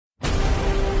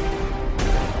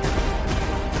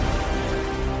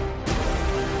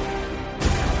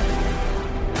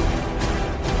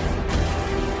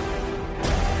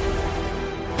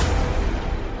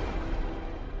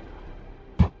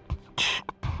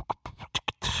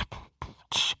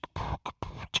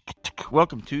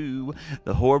Welcome to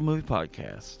the Horror Movie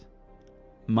Podcast.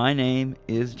 My name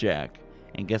is Jack,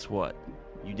 and guess what?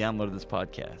 You downloaded this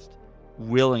podcast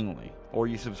willingly, or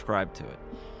you subscribed to it.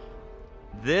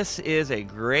 This is a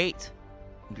great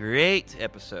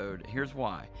episode. Here's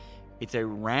why. It's a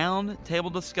round table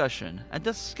discussion, /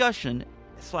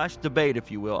 debate, if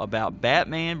you will, about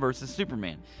Batman versus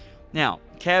Superman. Now,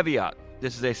 caveat,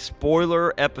 this is a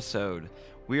spoiler episode.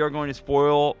 We are going to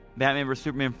spoil Batman vs.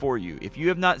 Superman for you. If you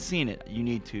have not seen it, you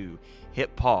need to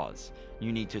hit pause.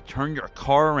 You need to turn your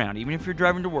car around. Even if you're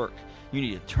driving to work, you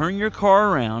need to turn your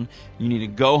car around. You need to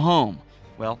go home.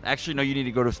 Well, actually, no, you need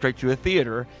to go straight to a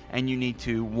theater, and you need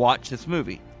to watch this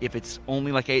movie. If it's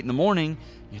only like 8 in the morning,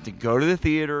 you have to go to the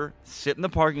theater, sit in the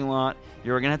parking lot.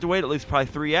 You're going to have to wait at least probably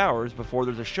 3 hours before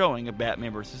there's a showing of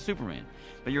Batman vs. Superman.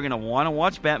 But you're going to want to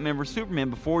watch Batman vs. Superman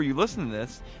before you listen to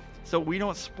this, so we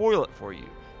don't spoil it for you.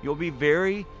 You'll be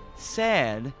very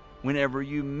sad whenever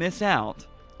you miss out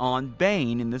on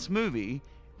Bane in this movie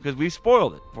because we've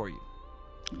spoiled it for you.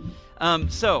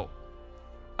 So,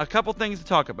 a couple things to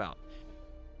talk about.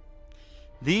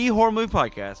 The Horror Movie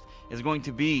Podcast is going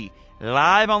to be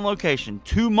live on location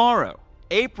tomorrow,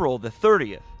 April the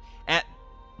 30th, at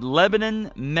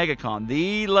Lebanon MegaCon.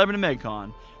 The Lebanon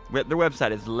MegaCon. Their website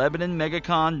is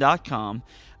LebanonMegaCon.com.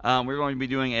 We're going to be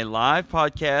doing a live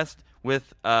podcast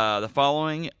with the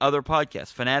following other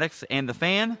podcasts: Fanatics and the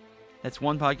Fan. That's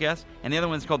one podcast, and the other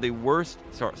one is called It's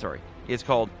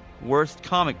called Worst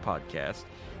Comic Podcast.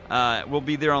 We'll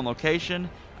be there on location.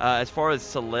 As far as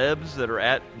celebs that are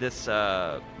at this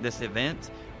event,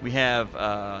 we have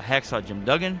Hacksaw Jim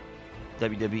Duggan,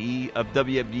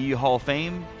 WWE Hall of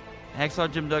Fame,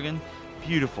 Hacksaw Jim Duggan,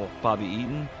 beautiful Bobby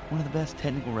Eaton, one of the best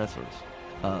technical wrestlers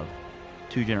of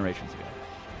 2 generations ago.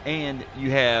 And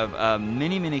you have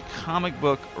many comic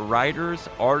book writers,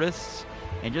 artists,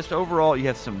 and just overall you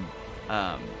have some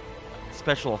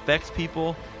special effects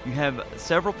people. You have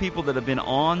several people that have been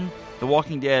on The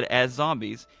Walking Dead as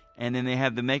zombies, and then they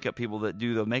have the makeup people that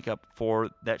do the makeup for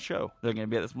that show. They're going to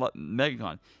be at this MegaCon. It's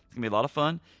going to be a lot of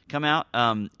fun. Come out.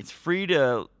 It's free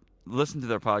to listen to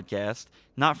their podcast.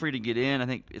 Not free to get in. I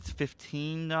think it's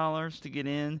 $15 to get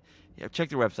in. Yeah, check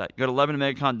their website. Go to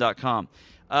LebanonMegaCon.com.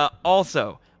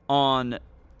 Also, on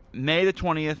May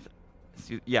 20th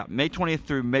through May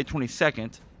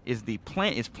 22nd is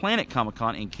Planet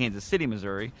Comic-Con in Kansas City,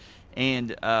 Missouri.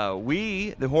 And we,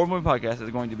 the Horror Movie Podcast, is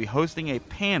going to be hosting a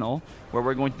panel where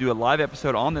we're going to do a live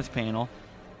episode on this panel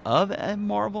of a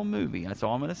Marvel movie. That's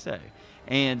all I'm going to say.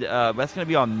 And that's going to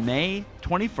be on May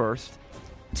 21st,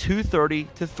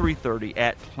 2:30 to 3:30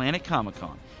 at Planet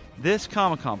Comic-Con. This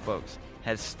Comic-Con, folks,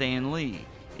 has Stan Lee.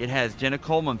 It has Jenna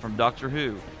Coleman from Doctor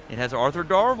Who. It has Arthur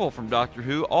Darvill from Doctor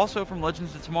Who, also from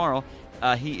Legends of Tomorrow.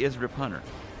 He is Rip Hunter.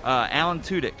 Alan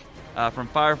Tudyk from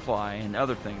Firefly and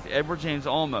other things. Edward James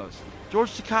Olmos. George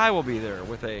Takei will be there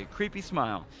with a creepy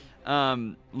smile.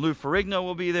 Lou Ferrigno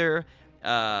will be there.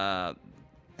 Barbara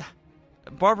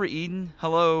Eden.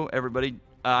 Hello, everybody.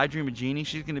 I Dream of Jeannie.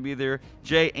 She's going to be there.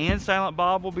 Jay and Silent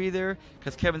Bob will be there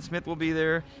because Kevin Smith will be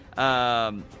there.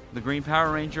 The Green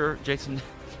Power Ranger, Jason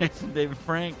David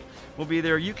Frank will be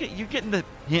there. You're getting the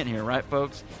hint here, right,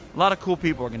 folks? A lot of cool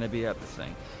people are going to be at this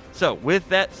thing. So, with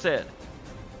that said,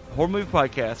 Horror Movie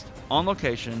Podcast on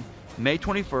location, May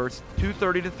 21st,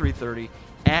 2:30 to 3:30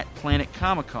 at Planet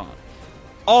Comic-Con.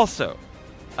 Also,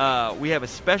 we have a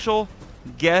special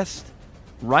guest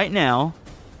right now.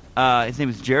 His name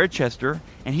is Jared Chester,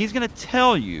 and he's going to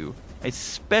tell you a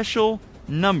special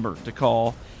number to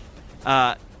call.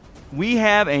 We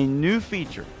have a new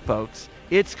feature, folks.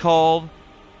 It's called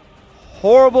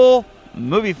Horrible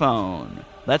Movie Phone.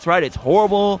 That's right, it's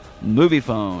Horrible Movie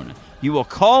Phone. You will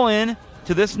call in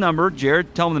to this number.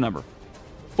 Jared, tell them the number.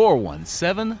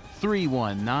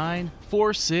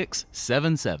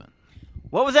 417-319-4677.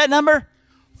 What was that number?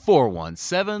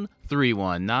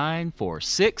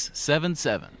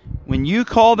 417-319-4677. When you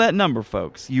call that number,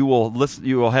 folks, you will listen.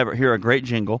 You will hear a great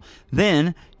jingle.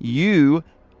 Then you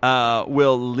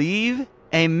will leave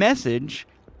a message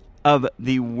of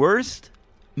the worst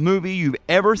movie you've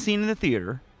ever seen in the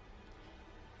theater,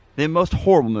 the most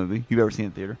horrible movie you've ever seen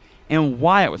in the theater, and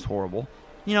why it was horrible.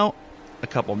 You know, a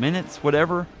couple minutes,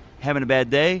 whatever. Having a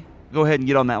bad day, go ahead and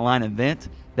get on that line and vent.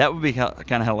 That would be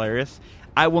kind of hilarious.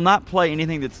 I will not play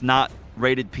anything that's not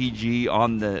rated PG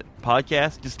on the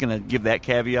podcast. Just going to give that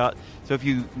caveat. So if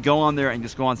you go on there and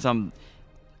just go on some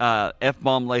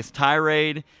F-bomb laced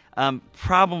tirade,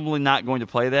 probably not going to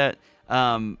play that.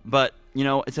 But, you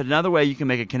know, it's another way you can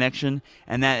make a connection,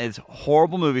 and that is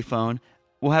Horrible Movie Phone.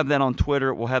 We'll have that on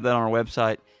Twitter. We'll have that on our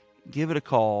website. Give it a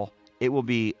call. It will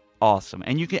be awesome.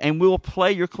 And we will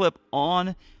play your clip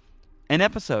on an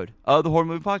episode of the Horror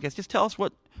Movie Podcast. Just tell us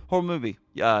what horror movie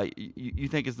you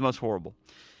think is the most horrible.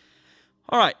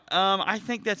 All right, I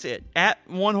think that's it. At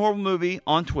One Horrible Movie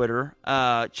on Twitter.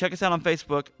 Check us out on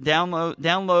Facebook.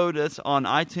 Download us on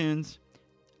iTunes.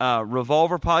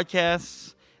 Revolver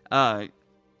Podcasts.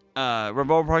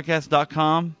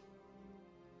 RevolverPodcast.com.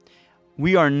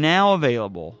 We are now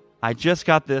available. I just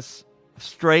got this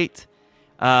straight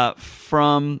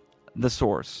from the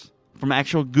source. From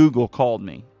actual Google called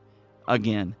me.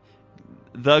 Again.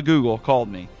 The Google called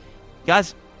me.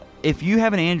 Guys, if you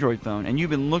have an Android phone and you've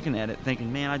been looking at it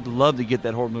thinking, man, I'd love to get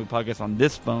that Horror Movie Podcast on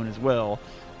this phone as well,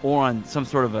 or on some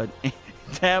sort of a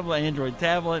Android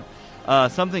tablet,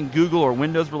 something Google or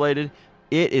Windows related,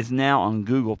 it is now on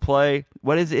Google Play.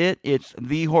 What is it? It's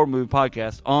the Horror Movie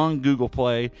Podcast on Google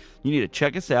Play. You need to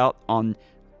check us out on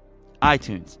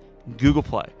iTunes, Google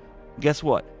Play. Guess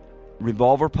what?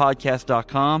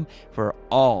 RevolverPodcast.com for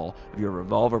all of your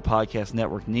Revolver Podcast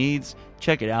Network needs.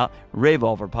 Check it out,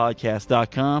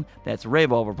 RevolverPodcast.com. That's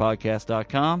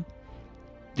RevolverPodcast.com.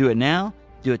 Do it now.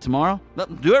 Do it tomorrow.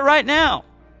 Do it right now.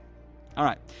 All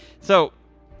right. So,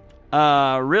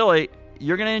 really,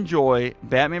 you're going to enjoy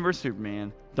Batman vs.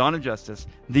 Superman, Dawn of Justice,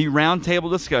 the roundtable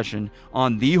discussion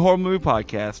on the Horror Movie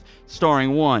Podcast,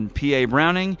 starring 1, P.A.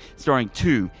 Browning, starring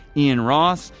 2, Ian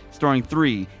Ross, starring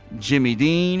 3, Jimmy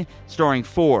Dean, starring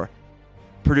 4,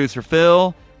 Producer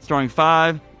Phil, starring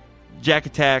 5, Jack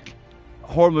Attack,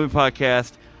 Horror Movie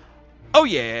Podcast. Oh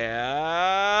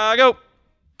yeah, go!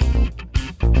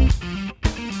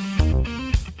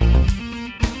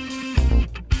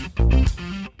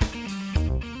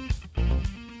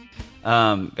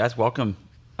 Guys, welcome.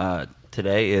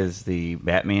 Today is the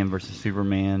Batman versus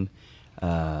Superman,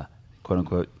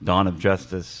 quote-unquote, Dawn of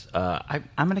Justice. I'm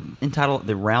going to entitle it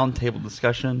the Round Table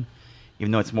Discussion,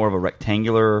 even though it's more of a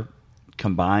rectangular,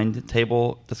 combined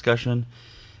table discussion.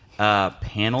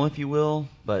 Panel, if you will,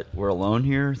 but we're alone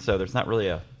here, so there's not really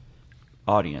a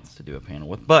audience to do a panel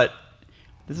with. But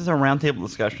this is our round table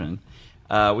discussion.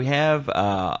 We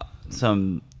have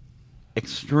some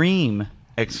extreme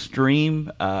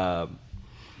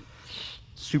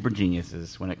super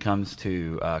geniuses when it comes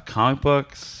to comic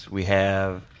books. We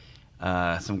have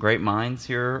some great minds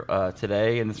here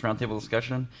today in this roundtable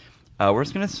discussion. We're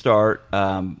just going to start.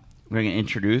 We're going to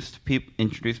introduce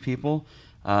people.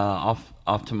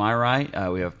 Off to my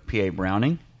right, we have P.A.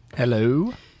 Browning.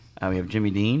 Hello. We have Jimmy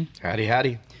Dean.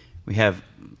 Howdy. We have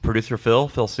producer Phil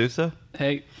Sousa.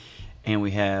 Hey. And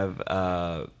we have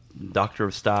Doctor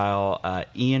of Style,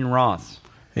 Ian Ross.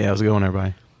 Hey, how's it going,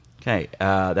 everybody? Okay,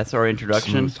 that's our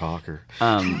introduction. Smooth talker.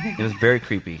 It was very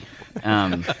creepy.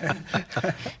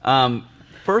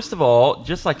 First of all,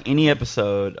 just like any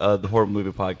episode of the Horror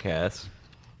Movie Podcast,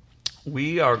 I'm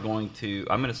going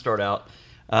to start out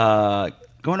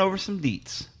going over some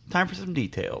deets. Time for some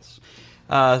details.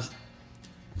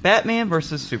 Batman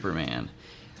versus Superman,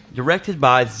 directed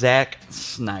by Zack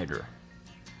Snyder.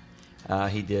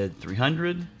 He did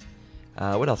 300.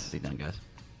 What else has he done, guys?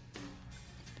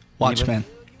 Watchmen.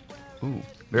 Ooh,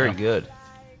 very good.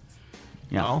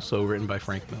 Yeah. Also written by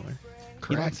Frank Miller.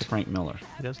 He likes Frank Miller.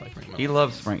 He does like Frank Miller. He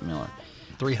loves Frank Miller.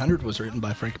 300 was written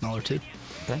by Frank Miller, too.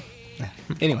 Okay.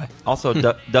 Anyway. Also,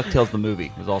 DuckTales the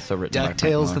movie was also written by Frank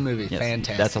Miller. DuckTales the movie. Yes,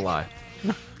 Fantastic. That's a lie.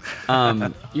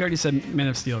 You already said Man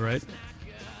of Steel, right?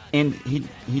 And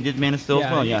he did Man of Steel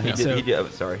as well. Yeah, he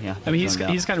did. Sorry, yeah. I mean, he's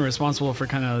kind of responsible for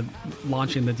kind of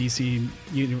launching the DC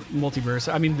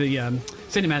multiverse. I mean, the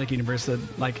cinematic universe.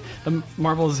 That like the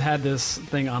Marvel's had this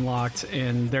thing unlocked,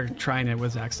 and they're trying it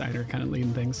with Zack Snyder kind of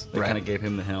leading things. They kind of gave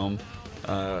him the helm.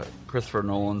 Christopher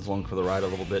Nolan's along for the ride a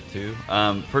little bit too.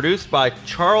 Produced by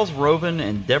Charles Roven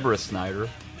and Deborah Snyder.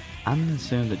 I'm going to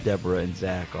assume that Deborah and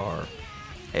Zack are,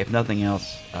 if nothing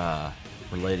else,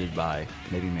 related by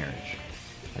maybe marriage.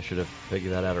 I should have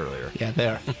figured that out earlier. Yeah, they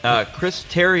are. Chris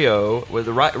Terrio,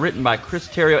 written by Chris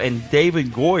Terrio and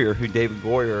David Goyer, who David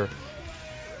Goyer,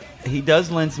 he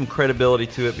does lend some credibility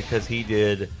to it because he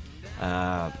did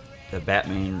the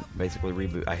Batman basically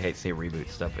reboot. I hate to say reboot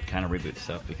stuff, but kind of reboot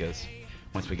stuff because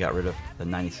once we got rid of the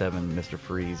 97 Mr.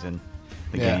 Freeze and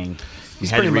the gang, we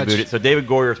had to reboot it. So David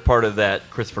Goyer is part of that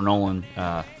Christopher Nolan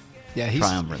yeah,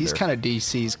 he's kind of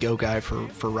DC's go guy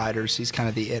for writers. He's kind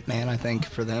of the it man, I think,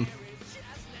 for them.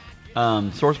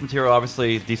 Source material,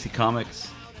 obviously, DC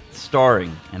Comics,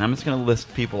 starring, and I'm just going to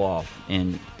list people off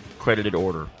in credited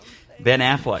order. Ben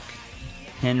Affleck,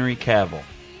 Henry Cavill,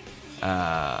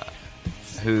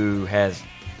 who has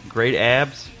great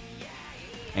abs,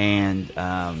 and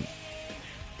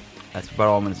that's about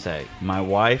all I'm going to say. My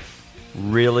wife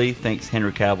really thinks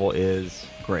Henry Cavill is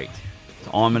great. That's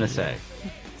all I'm going to say.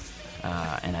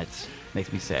 and it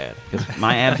makes me sad because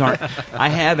my abs aren't. I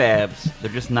have abs;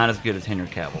 they're just not as good as Henry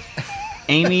Cavill's.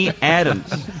 Amy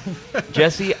Adams,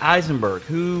 Jesse Eisenberg,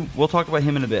 who we'll talk about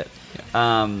him in a bit.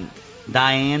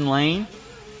 Diane Lane,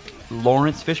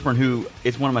 Lawrence Fishburne, who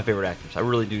is one of my favorite actors. I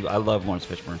really do. I love Lawrence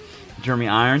Fishburne. Jeremy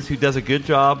Irons, who does a good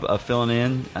job of filling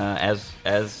in as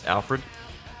Alfred.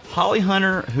 Holly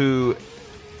Hunter, who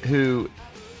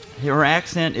her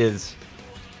accent is.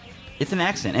 It's an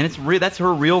accent, and that's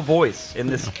her real voice in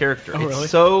this character. Oh, really? It's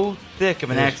so thick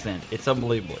of an accent. It's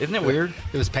unbelievable. Isn't it weird?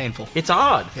 It was painful. It's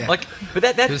odd. Yeah. But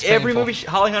that's every painful. movie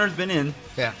Holly Hunter's been in.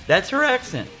 Yeah. That's her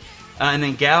accent. And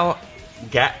then got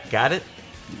it?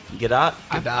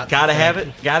 Gotta have it?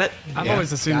 Got it? I've Yeah, always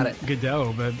got assumed it.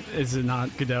 Godot, but is it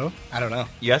not Godot? I don't know.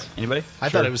 Yes? Anybody? I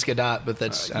thought it was Godot, but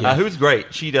that's Who's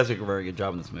great. She does a very good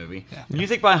job in this movie. Yeah.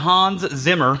 Music by Hans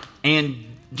Zimmer and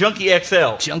Junkie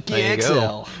XL. Junkie There you XL.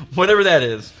 go. Whatever that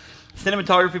is.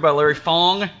 Cinematography by Larry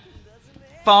Fong.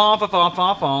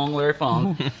 Larry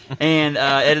Fong. And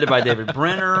edited by David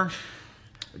Brenner.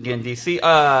 Again, DC.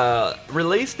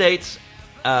 Release dates.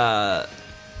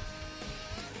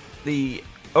 The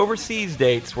overseas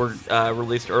dates were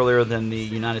released earlier than the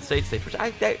United States dates, which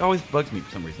that always bugs me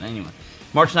for some reason. Anyway,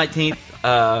 March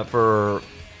 19th for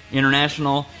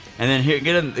international, and then here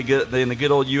in the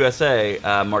good old USA,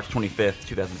 March 25th,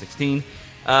 2016.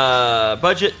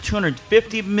 Budget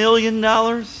 $250 million,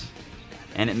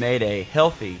 and it made a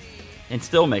healthy, and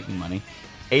still making money,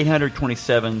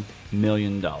 $827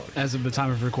 million. As of the time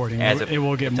of recording, As of it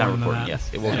will get the more time than of recording, that. Yes,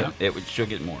 it will. Yeah. It should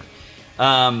get more.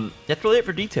 That's really it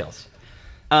for details.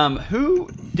 Who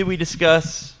do we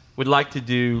discuss would like to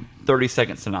do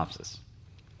 30-second synopsis?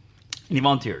 Any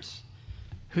volunteers?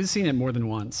 Who's seen it more than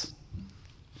once?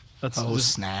 That's Oh,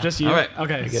 just, snap. Just you? All right.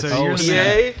 Okay, so so. you're the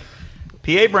man.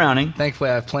 PA Browning. Thankfully,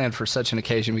 I've planned for such an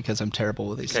occasion because I'm terrible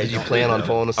with these Okay, things. Did you plan on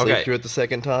falling asleep Okay. through it the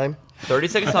second time?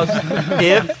 30-second synopsis.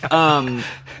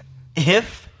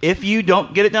 If you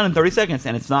don't get it done in 30 seconds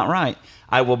and it's not right,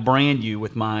 I will brand you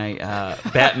with my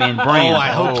Batman brand. Oh, I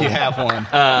hope you have one.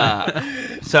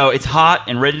 So it's hot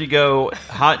and ready to go.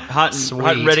 Hot and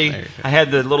Sweet. ready. There you go. I had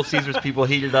the Little Caesars people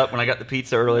heated up when I got the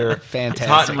pizza earlier. Fantastic.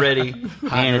 It's hot and ready.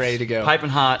 and it's ready to go. Piping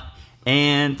hot.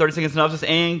 And 30-second synopsis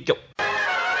and go.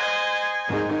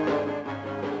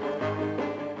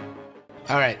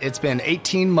 All right, it's been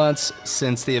 18 months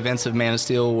since the events of Man of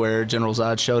Steel where General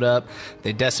Zod showed up.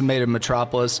 They decimated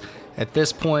Metropolis. At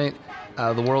this point,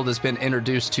 the world has been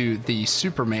introduced to the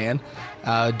Superman.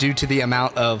 Due to the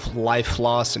amount of life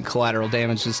lost and collateral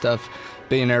damage and stuff,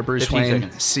 billionaire Bruce 15 Wayne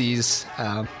seconds. sees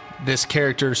this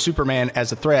character, Superman,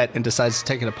 as a threat and decides to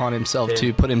take it upon himself 10.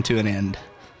 to put him to an end.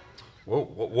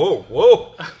 Whoa.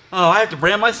 Oh, I have to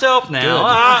brand myself now.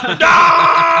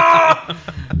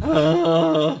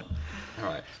 All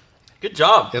right. Good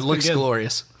job. It looks good.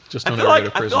 glorious. Just I don't feel ever go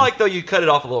to like prison. though you cut it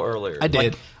off a little earlier. I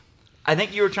did. Like, I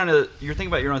think you were thinking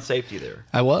about your own safety there.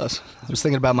 I was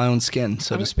thinking about my own skin,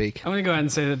 so to speak. I'm going to go ahead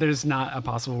and say that there's not a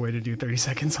possible way to do 30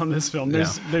 seconds on this film.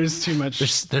 There's too much.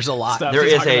 There's a lot. Stuff. There to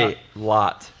is talk a about.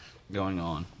 lot going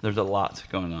on. There's a lot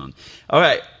going on. All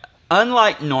right.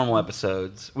 Unlike normal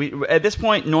episodes, we at this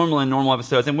point, normally in normal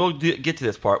episodes, and we'll get to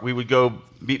this part, we would go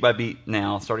beat by beat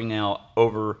now, starting now,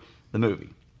 over the movie.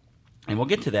 And we'll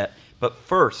get to that. But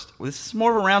first, this is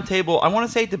more of a round table. I want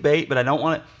to say debate, but I don't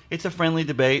want it. It's a friendly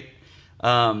debate.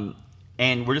 And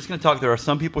we're just going to talk. There are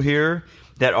some people here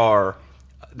that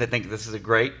think this is a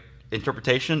great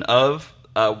interpretation of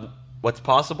what's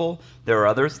possible. There are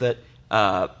others that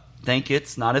think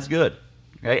it's not as good.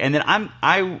 Okay? And then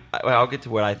I'll get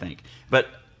to what I think. But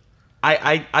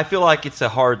I feel like this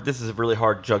is a really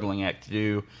hard juggling act to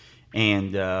do.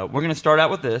 And we're going to start out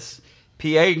with this. PA,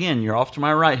 again, you're off to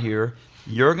my right here.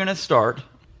 You're going to start,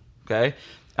 okay?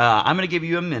 I'm going to give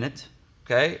you a minute,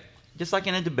 okay? Just like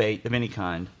in a debate of any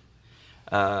kind.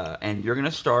 And you're going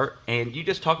to start, and you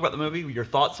just talk about the movie, your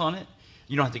thoughts on it.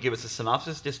 You don't have to give us a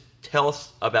synopsis. Just tell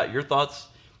us about your thoughts,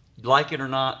 like it or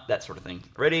not, that sort of thing.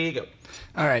 Ready, go.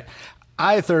 All right.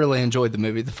 I thoroughly enjoyed the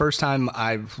movie. The first time,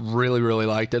 I really, really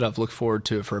liked it. I've looked forward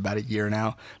to it for about a year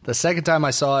now. The second time I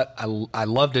saw it, I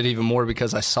loved it even more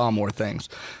because I saw more things.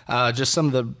 Just some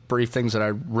of the brief things that I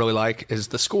really like is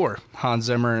the score. Hans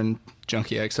Zimmer and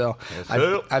Junkie XL.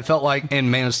 I felt like in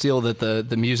Man of Steel that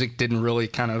the music didn't really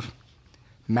kind of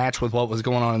match with what was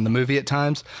going on in the movie at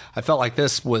times. I felt like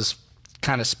this was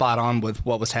kind of spot on with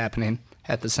what was happening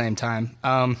at the same time.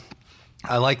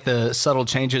 I like the subtle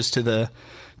changes to the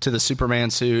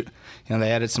Superman suit. You know,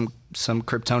 they added some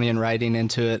Kryptonian writing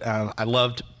into it. I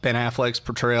loved Ben Affleck's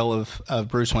portrayal of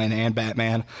Bruce Wayne and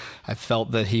Batman. I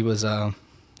felt that he was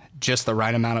just the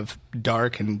right amount of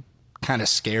dark and kind of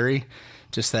scary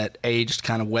just that aged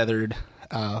kind of weathered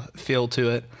feel to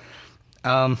it.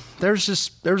 There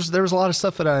was a lot of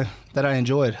stuff that I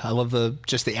enjoyed. I love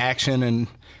the action and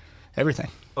everything.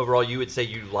 Overall, you would say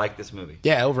you like this movie?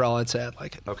 Yeah, overall, I'd say I'd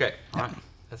like it. Okay, all right.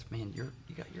 That's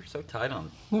you're so tight on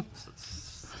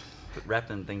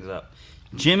wrapping things up.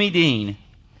 Jimmy Dean,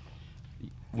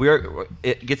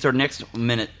 it gets our next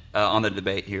minute on the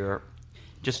debate here.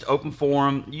 Just open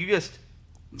forum.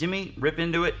 Jimmy, rip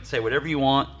into it. Say whatever you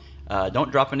want.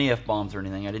 Don't drop any F-bombs or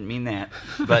anything. I didn't mean that.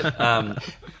 But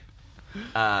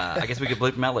I guess we could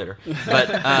bleep them out later.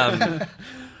 But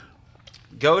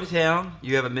go to town.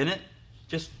 You have a minute.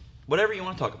 Just whatever you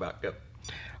want to talk about. Go.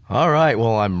 All right.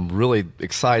 Well, I'm really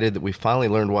excited that we finally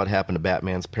learned what happened to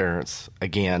Batman's parents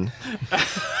again.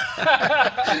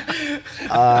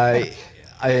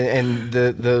 And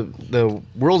the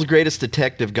world's greatest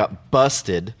detective got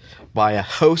busted by a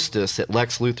hostess at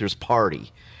Lex Luthor's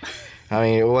party. I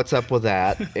mean, what's up with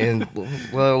that? And,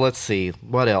 well, let's see.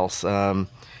 What else?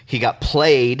 He got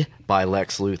played by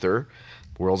Lex Luthor,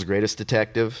 world's greatest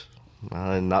detective,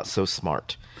 not so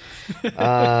smart.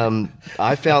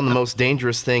 I found the most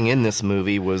dangerous thing in this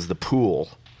movie was the pool.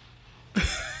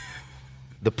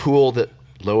 The pool that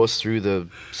Lois threw the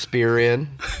spear in,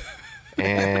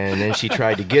 and then she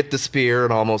tried to get the spear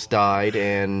and almost died,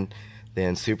 and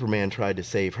then Superman tried to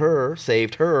saved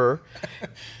her.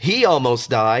 He almost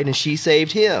died, and she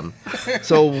saved him.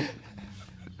 So,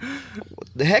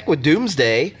 the heck with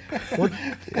Doomsday.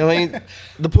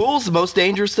 The pool's the most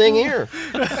dangerous thing here.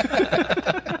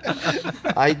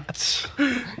 I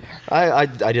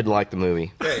didn't like the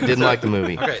movie. Like the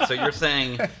movie. Okay, so you're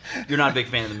saying you're not a big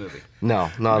fan of the movie?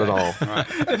 No, not at all. All right.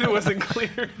 If it wasn't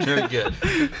clear. Very good.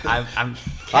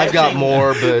 I've got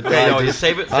more, but you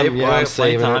save it. I'm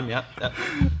saving time. it. Yep.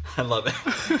 I love it.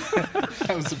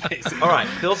 That was amazing. All right,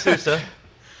 Phil Sousa,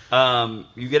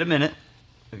 you get a minute.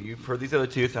 You've heard these other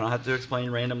two, so I don't have to explain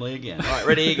randomly again. All right,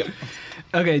 ready, go.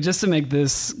 Okay, just to make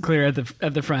this clear at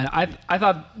the front, I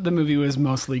thought the movie was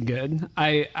mostly good.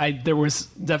 There was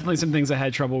definitely some things I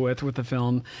had trouble with the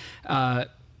film.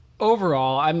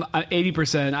 Overall, I'm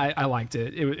 80%. I liked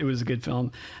it. It was a good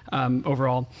film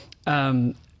overall.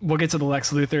 We'll get to the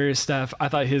Lex Luthor stuff. I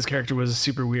thought his character was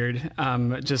super weird,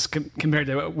 just compared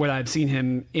to what I've seen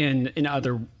him in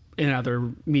other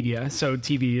media, so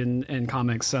TV and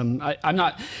comics. I'm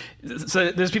not.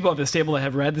 So there's people at this table that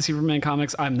have read the Superman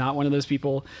comics. I'm not one of those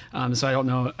people, so I don't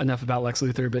know enough about Lex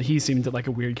Luthor. But he seemed like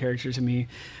a weird character to me.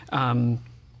 I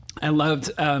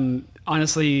loved.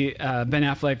 Honestly, Ben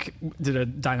Affleck did a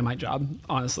dynamite job,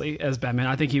 honestly, as Batman.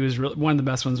 I think he was one of the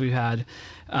best ones we've had.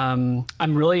 I'm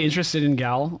really interested in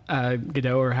Gal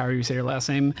Gadot, or however you say her last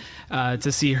name,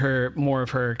 to see more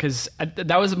of her, because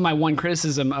that was my one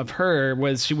criticism of her,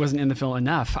 was she wasn't in the film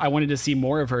enough. I wanted to see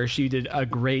more of her. She did a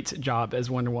great job as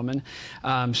Wonder Woman.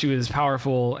 She was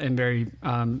powerful and very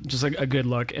just a good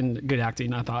look and good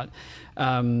acting, I thought.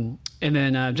 And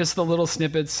then just the little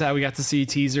snippets, we got to see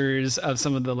teasers of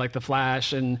some of the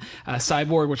Flash and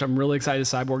Cyborg, which I'm really excited.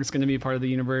 Cyborg is going to be part of the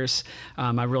universe.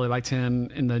 I really liked him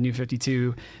in the New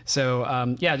 52.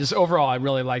 So just overall, I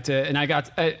really liked it, and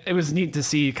it was neat to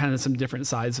see kind of some different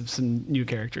sides of some new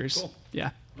characters. Cool. Yeah.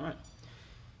 All right.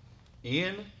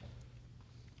 Ian,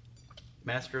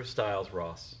 Master of Styles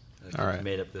Ross. All right.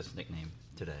 Made up this nickname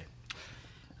today.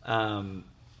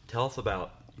 Tell us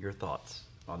about your thoughts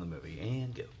on the movie,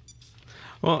 and go.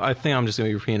 Well, I think I'm just going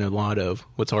to be repeating a lot of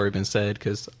what's already been said,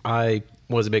 because I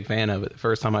was a big fan of it. The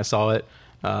first time I saw it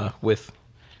with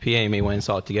PA and me, went and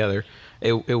saw it together,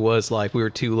 it was like we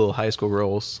were two little high school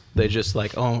girls. They just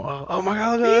like, oh my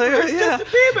God, yeah.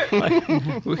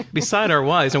 Beside our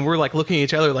wives, and we're like looking at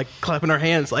each other, like clapping our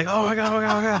hands, like, oh my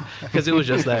God, because it was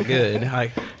just that good.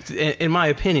 In my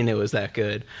opinion, it was that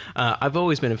good. I've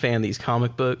always been a fan of these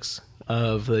comic books,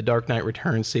 of the Dark Knight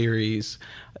Returns series,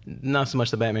 not so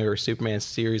much the Batman vs Superman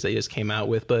series they just came out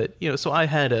with, but so I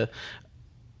had a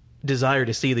desire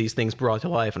to see these things brought to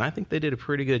life, and I think they did a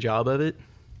pretty good job of it.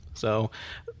 So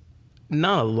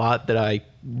not a lot that I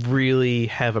really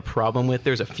have a problem with.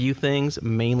 There's a few things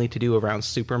mainly to do around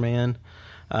Superman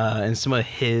and some of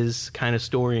his kind of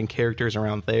story and characters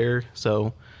around there.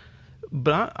 So,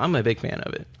 but I'm a big fan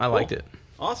of it. I liked it.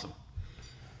 Awesome.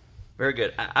 Very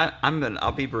good.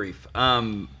 I'll be brief.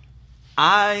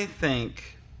 I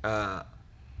think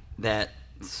that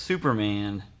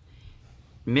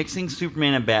mixing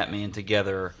Superman and Batman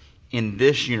together in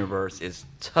this universe is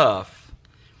tough,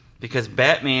 because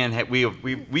Batman we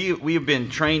have been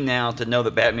trained now to know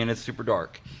that Batman is super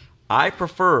dark. I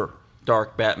prefer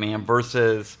dark Batman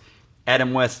versus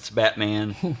Adam West's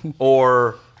Batman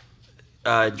or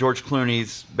George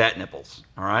Clooney's bat nipples.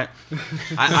 All right,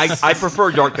 I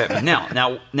prefer Dark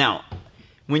Batman. Now,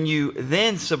 when you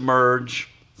then submerge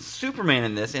Superman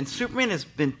in this, and Superman has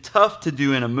been tough to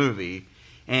do in a movie,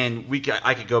 and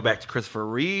I could go back to Christopher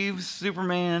Reeve's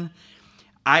Superman.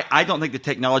 I don't think the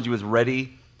technology was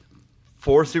ready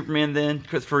for Superman then.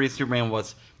 Christopher Reeve's Superman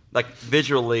was like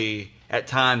visually at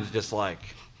times just like,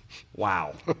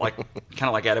 wow, like kind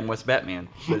of like Adam West's Batman,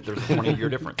 but there's a 20-year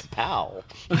difference. Pow.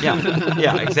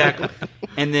 Yeah, exactly.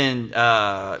 And then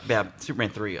Superman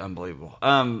 3, unbelievable.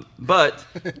 But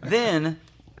then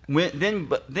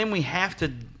we have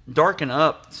to darken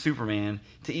up Superman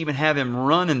to even have him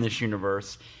run in this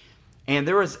universe. And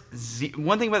there was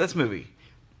one thing about this movie.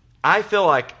 I feel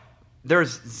like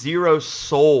there's zero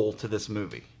soul to this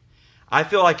movie. I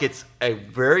feel like it's a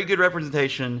very good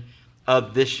representation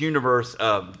of this universe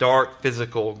of dark,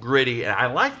 physical, gritty, and I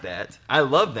like that. I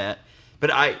love that.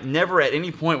 But I never at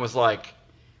any point was like,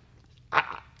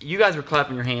 you guys were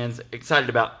clapping your hands, excited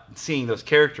about seeing those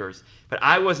characters, but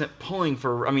I wasn't pulling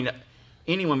for,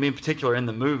 anyone in particular in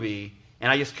the movie,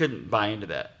 and I just couldn't buy into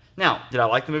that. Now, did I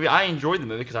like the movie? I enjoyed the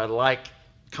movie because I like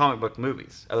comic book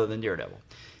movies, other than Daredevil.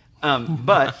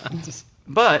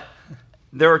 But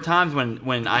there are times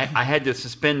when I had to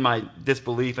suspend my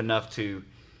disbelief enough to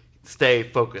stay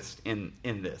focused in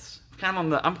this.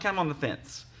 I'm kind of on the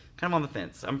fence.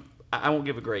 I won't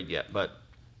give a grade yet, but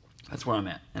that's where I'm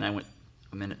at. And I went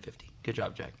a minute 50. Good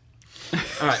job, Jack.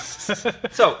 All right.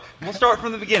 So we'll start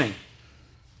from the beginning.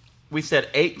 We said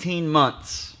 18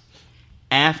 months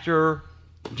after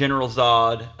General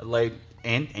Zod laid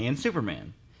and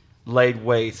Superman laid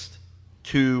waste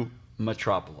to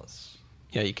Metropolis.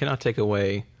 Yeah, you cannot take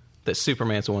away that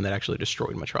Superman's the one that actually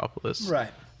destroyed Metropolis.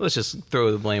 Right. Let's just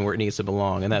throw the blame where it needs to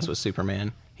belong, and that's with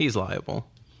Superman. He's liable.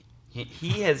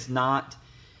 He has not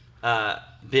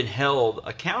been held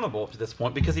accountable to this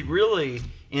point because he really,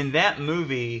 in that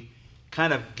movie,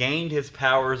 kind of gained his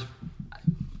powers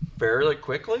fairly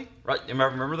quickly. Right? Am I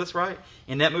remember this right?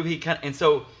 In that movie, and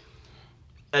so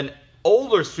an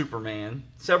older Superman,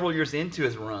 several years into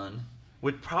his run,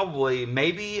 would probably,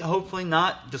 maybe, hopefully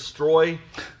not destroy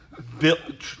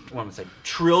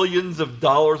trillions of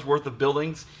dollars worth of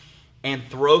buildings and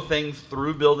throw things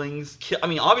through buildings.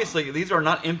 Obviously, these are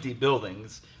not empty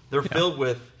buildings. They're filled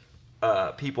with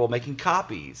people making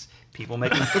copies, people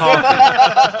making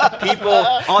coffee, people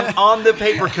on the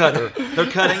paper cutter. They're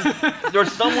cutting.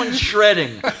 There's someone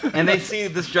shredding, and they see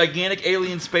this gigantic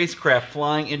alien spacecraft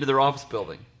flying into their office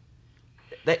building.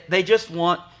 They just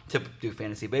want to do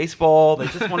fantasy baseball. They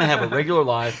just want to have a regular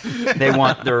life. They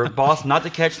want their boss not to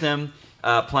catch them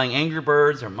playing Angry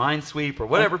Birds or Minesweep or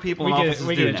whatever people in offices do.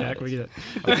 We get it, Jack. We get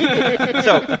it. Okay.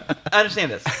 So I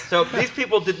understand this. So these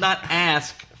people did not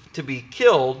ask to be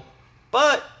killed,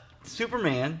 but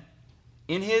Superman,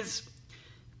 in his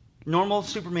normal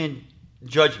Superman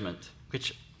judgment,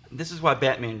 which this is why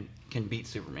Batman can beat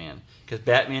Superman, because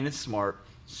Batman is smart.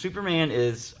 Superman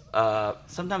is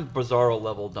sometimes Bizarro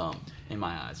level dumb in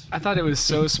my eyes. I thought it was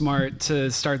so smart to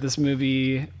start this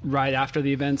movie right after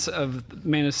the events of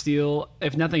Man of Steel,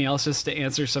 if nothing else, just to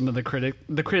answer some of the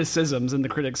criticisms and the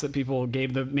critics that people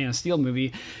gave the Man of Steel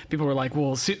movie. People were like,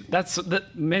 "Well, that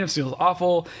Man of Steel is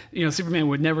awful. Superman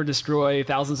would never destroy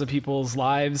thousands of people's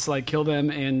lives, like kill them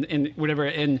and whatever."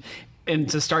 And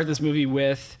to start this movie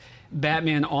with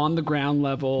Batman on the ground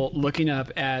level, looking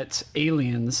up at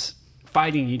aliens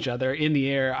fighting each other in the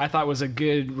air, I thought was a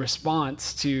good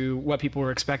response to what people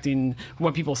were expecting,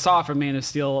 what people saw from Man of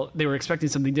Steel. They were expecting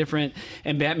something different,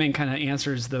 and Batman kind of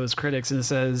answers those critics and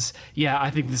says, yeah, I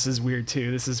think this is weird too.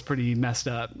 This is pretty messed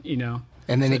up,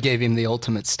 And then he gave him the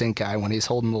ultimate stink eye when he's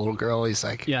holding the little girl. He's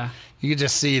like, yeah, you could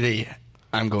just see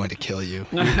I'm going to kill you.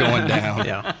 You're going down.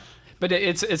 Yeah. But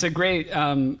it's a great,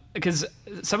 because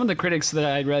some of the critics that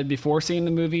I read before seeing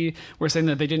the movie were saying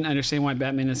that they didn't understand why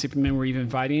Batman and Superman were even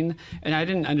fighting, and I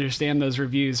didn't understand those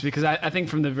reviews because I think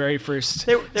from the very first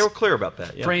they were clear about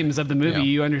that. Yeah. frames of the movie, Yeah.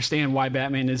 you understand why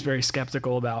Batman is very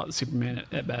skeptical about Superman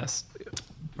at best.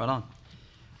 Right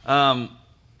on.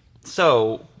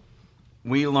 So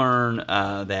we learn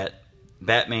that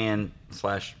Batman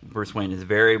 / Bruce Wayne is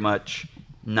very much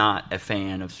not a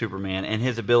fan of Superman and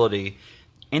his ability.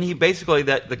 And he basically,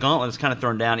 that the gauntlet is kind of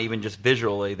thrown down, even just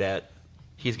visually, that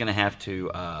he's going to have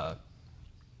to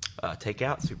take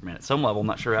out Superman at some level. I'm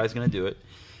not sure how he's going to do it.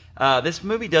 This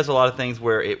movie does a lot of things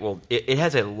where it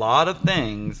has a lot of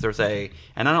things. And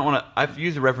I don't want to. I've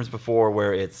used a reference before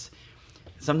where it's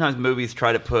sometimes movies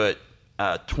try to put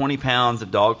 20 pounds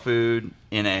of dog food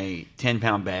in a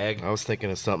 10-pound bag. I was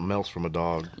thinking of something else from a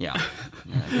dog. Yeah.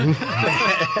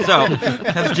 So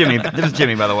that's Jimmy. This is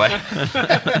Jimmy, by the way.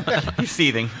 He's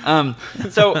seething.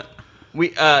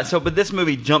 But this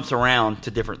movie jumps around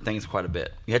to different things quite a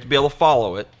bit. You have to be able to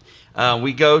follow it.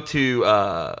 We go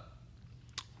to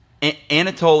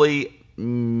Anatoly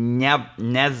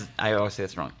Naz. I always say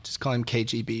this wrong. Just call him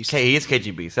KGB. He is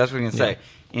KGB. So that's what I'm going to say.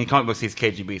 In comic books, he's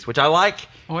KGB, which I like.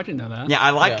 Oh, I didn't know that. Yeah,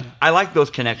 I like those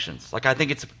connections. Like, I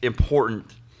think it's important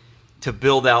to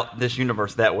build out this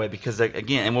universe that way because,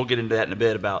 again, and we'll get into that in a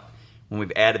bit about when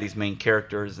we've added these main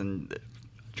characters and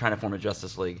trying to form a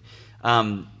Justice League.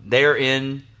 They're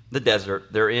in the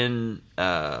desert. They're in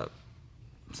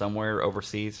somewhere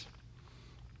overseas.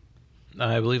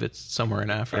 I believe it's somewhere in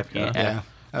Africa. Yeah,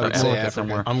 I would say Africa.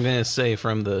 Somewhere. I'm going to say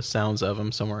from the sounds of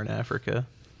him, somewhere in Africa.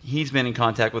 He's been in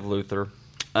contact with Luthor.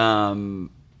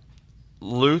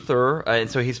 Luthor, and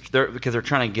so he's there because they're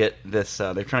trying to get this.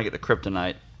 They're trying to get the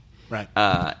kryptonite, Right.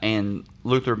 And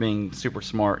Luthor, being super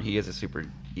smart, he is a super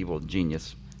evil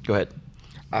genius. Go ahead.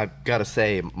 I've got to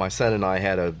say, my son and I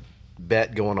had a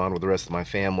bet going on with the rest of my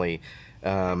family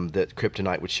that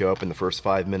kryptonite would show up in the first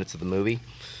 5 minutes of the movie.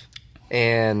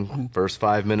 And first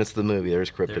 5 minutes of the movie,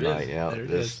 there's kryptonite. There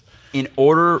it is. In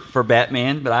order for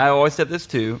Batman, but I always said this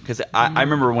too because I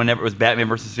remember whenever it was Batman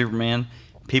versus Superman,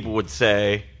 people would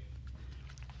say,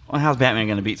 "Well, how's Batman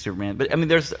going to beat Superman?" But I mean,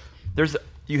 there's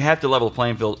you have to level the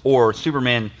playing field, or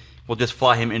Superman will just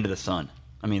fly him into the sun.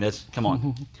 I mean, that's come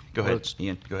on. Go ahead,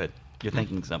 Ian. Go ahead. You're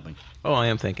thinking something. Oh, I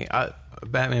am thinking.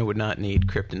 Batman would not need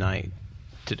kryptonite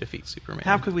to defeat Superman.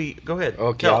 How could we? Go ahead.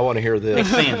 Okay, I want to hear this.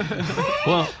 Expand.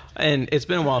 Well, and it's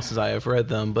been a while since I have read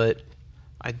them, but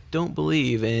I don't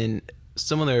believe in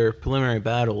some of their preliminary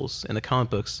battles in the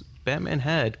comic books. Batman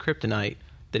had kryptonite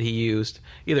that he used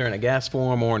either in a gas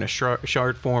form or in a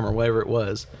shard form or whatever it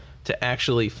was to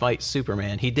actually fight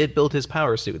Superman. He did build his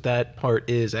power suit. That part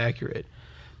is accurate.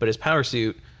 But his power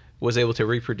suit was able to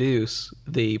reproduce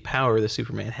the power that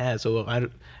Superman had. So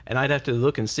I'd have to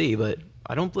look and see, but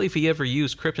I don't believe he ever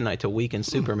used kryptonite to weaken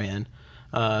Superman.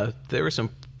 There were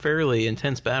some fairly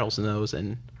intense battles in those,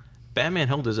 and Batman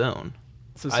held his own.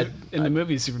 So in the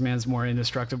movies, Superman's more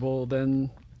indestructible than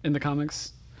in the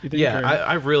comics? You think, Yeah,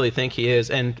 I really think he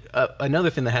is. And another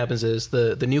thing that happens is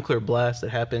the nuclear blast that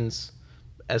happens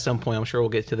at some point. I'm sure we'll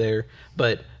get to there,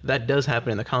 but that does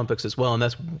happen in the comic books as well,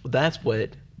 and that's what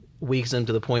weakens him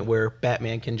to the point where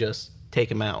Batman can just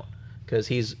take him out because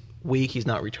he's weak. He's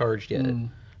not recharged yet.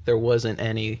 There wasn't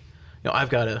any. I've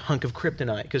got a hunk of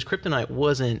kryptonite because kryptonite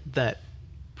wasn't that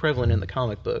prevalent in the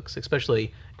comic books,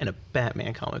 especially in a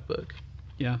Batman comic book.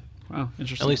 Yeah. Wow.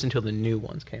 Interesting. At least until the new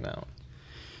ones came out.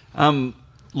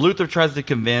 Luthor tries to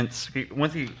convince,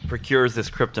 once he procures this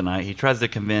kryptonite, he tries to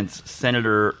convince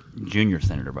Junior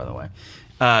Senator, by the way,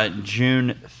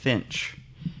 June Finch,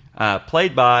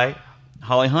 played by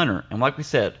Holly Hunter. And like we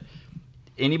said,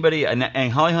 anybody, and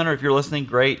Holly Hunter, if you're listening,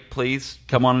 great, please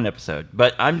come on an episode.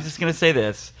 But I'm just going to say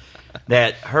this,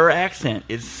 that her accent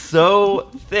is so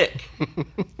thick.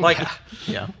 Like,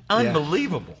 Yeah.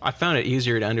 unbelievable. I found it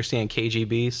easier to understand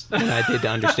KGBs than I did to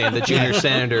understand the junior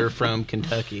senator from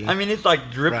Kentucky. I mean, it's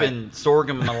like dripping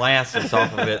sorghum molasses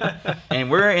off of it.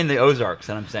 And we're in the Ozarks,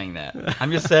 and I'm saying that.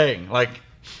 I'm just saying, like,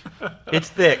 it's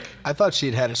thick. I thought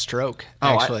she'd had a stroke,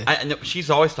 actually. No, she's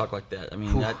always talked like that. I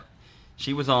mean,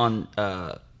 she was on,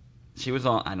 I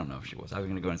don't know if she was. I was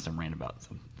going to go into some rant about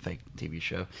some fake TV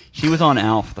show. She was on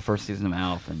Alf, the first season of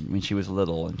Alf, and when she was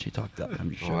little, and she talked that.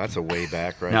 I'm just Oh, joking. that's a way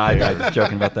back right No, there. I'm just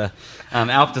joking about that.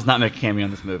 Alf does not make a cameo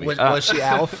in this movie. Was she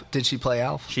Alf? Did she play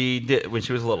Alf? She did when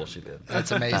she was little. She did.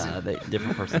 That's amazing.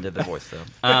 Different person did the voice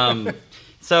though.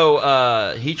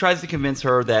 So he tries to convince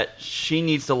her that she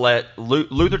needs to let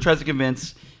Luthor tries to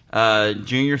convince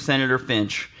Junior Senator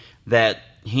Finch that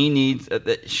he needs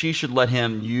that she should let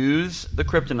him use the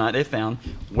kryptonite they found,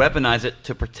 weaponize it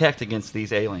to protect against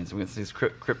these aliens, against these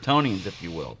Kryptonians, if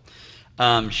you will.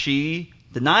 She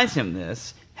denies him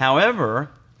this.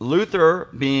 However, Luthor,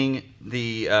 being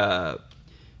the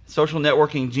social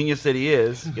networking genius that he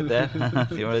is, get that?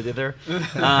 See what I did there?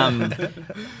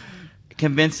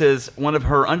 Convinces one of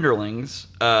her underlings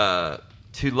to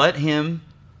let him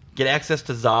get access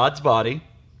to Zod's body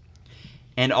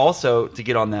and also to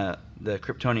get on the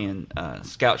Kryptonian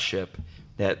scout ship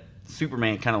that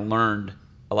Superman kind of learned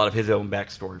a lot of his own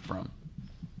backstory from.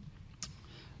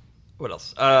 What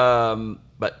else?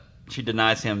 But she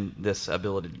denies him this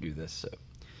ability to do this. So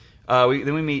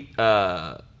then we meet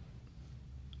Wonder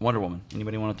Woman.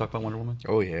 Anybody want to talk about Wonder Woman?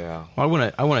 Oh, yeah.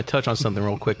 Well, I want to touch on something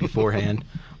real quick beforehand.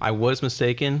 I was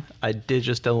mistaken. I did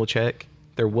just double check.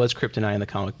 There was kryptonite in the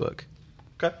comic book.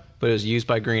 Okay. but it was used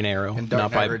by Green Arrow, And Dark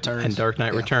not Knight by Returns. and Dark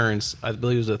Knight Yeah. Returns. I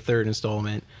believe it was the third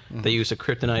installment. They used a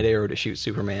kryptonite arrow to shoot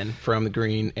Superman from the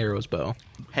Green Arrow's bow.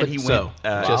 Had he So,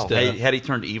 went, just, had he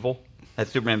turned evil? Had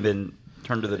Superman been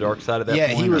turned to the dark side at that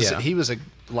point? He was a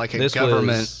This government.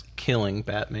 was killing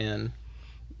Batman.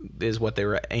 Is what they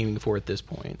were aiming for at this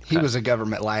point. He was a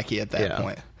government lackey at that Yeah.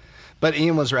 point. But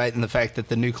Ian was right in the fact that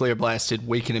the nuclear blast did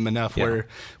weaken him enough Yeah. where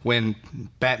when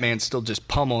Batman's still just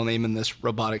pummeling him in this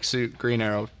robotic suit, Green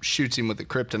Arrow shoots him with the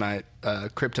kryptonite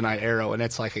arrow, and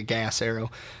it's like a gas arrow.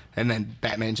 And then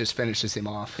Batman just finishes him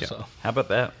off. Yeah. So How about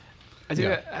that? I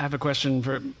do have a question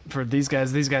for these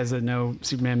guys that know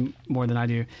Superman more than I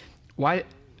do. Why?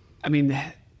 I mean,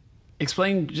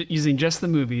 explain using just the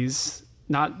movies,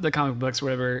 not the comic books,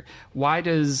 whatever. Why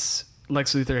does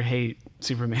Lex Luthor hate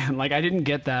Superman? Like, I didn't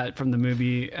get that from the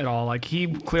movie at all. Like, he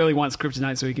clearly wants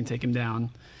kryptonite so he can take him down.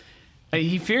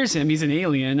 He fears him. He's an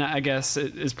alien, I guess,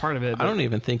 is part of it. I don't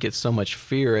even think it's so much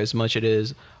fear as much it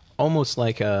is almost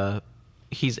like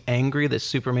he's angry that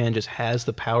Superman just has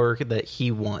the power that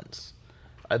he wants.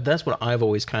 That's what I've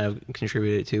always kind of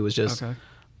contributed to, was just, Okay.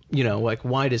 you know, like,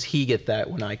 why does he get that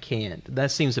when I can't? That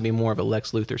seems to be more of a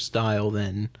Lex Luthor style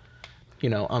than, you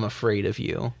know, I'm afraid of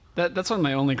you. That's one of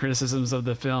my only criticisms of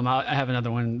the film. I have another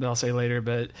one that I'll say later,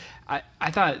 but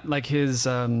I thought like his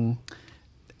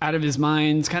out of his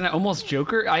mind, kind of almost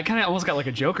Joker. I kind of almost got like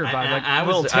a Joker vibe. Like I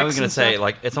little was ticks going to and say, stuff.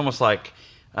 like, it's almost like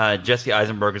Jesse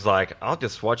Eisenberg is like, I'll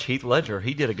just watch Heath Ledger.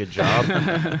 He did a good job.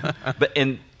 But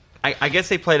I guess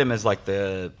they played him as like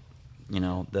the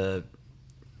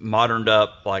moderned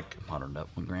up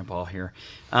when Grandpa here.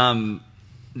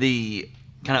 The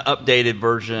kind of updated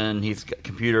version. He's got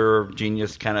computer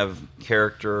genius kind of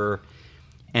character,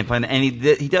 and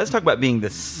he does talk about being the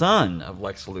son of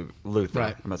Lex Luthor.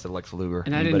 Right. I must say Lex Luger.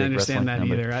 And I didn't Anybody understand wrestling?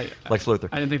 that Nobody? either. Lex Luthor.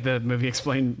 I didn't think the movie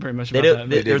explained very much They about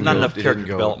do, that. there's not go- enough they character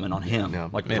didn't go- development on him. No,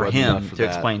 like it for wasn't him enough for to that.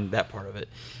 explain that part of it.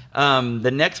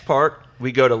 The next part,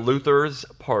 we go to Luthor's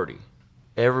party.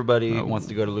 Everybody wants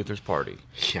to go to Luthor's party.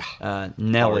 Yeah.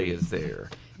 Nelly is there.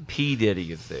 P.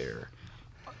 Diddy is there.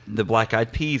 The Black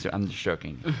Eyed Peas. I'm just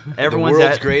joking. The Everyone's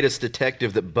world's at, greatest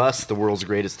detective that busts the world's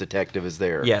greatest detective is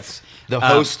there. Yes. The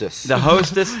hostess. The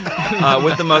hostess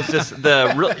with the mostest.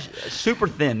 The real, super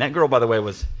thin. That girl, by the way,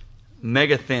 was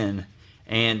mega thin.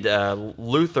 And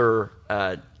Luthor,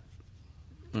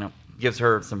 gives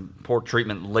her some poor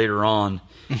treatment later on.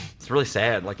 It's really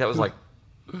sad. Like, that was like,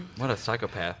 what a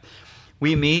psychopath.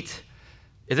 We meet.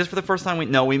 Is this for the first time?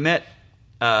 We met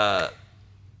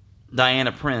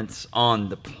Diana Prince on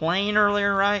the plane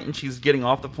earlier, right? And she's getting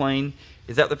off the plane.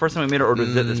 Is that the first time we met her, or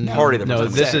is it this party? The No, first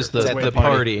time? this is It's the at the the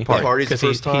party. party. Party's the 'Cause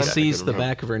first time? he I sees couldn't the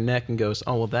remember. back of her neck and goes,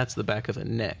 "Oh, well, that's the back of a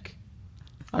neck."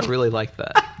 I really like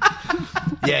that.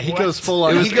 yeah, he goes full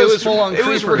on. It was- he goes it was- full on it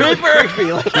was creeper. really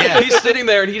creepy. Like, he's sitting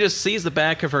there and he just sees the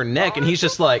back of her neck and he's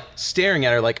just like staring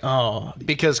at her like, "Oh."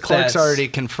 Because Clark's That's- already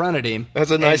confronted him.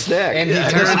 That's a nice neck. And he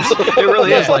turns. It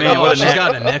really is like, Man, oh, what a she's neck.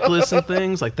 got a necklace and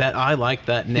things like that. I like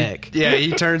that neck. Yeah,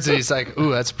 he turns and he's like,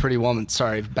 "Ooh, that's a pretty woman.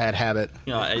 Sorry, bad habit."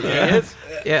 It is.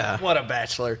 Yeah. What a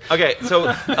bachelor. Okay,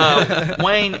 so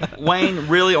Wayne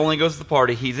really only goes to the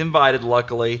party. He's invited,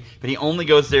 luckily, but he only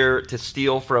goes there to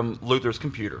steal from Luthor's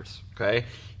computers. Okay,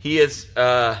 he is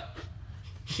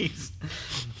he's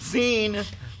seen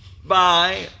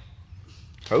by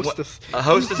Hostess. a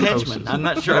hostess henchman. I'm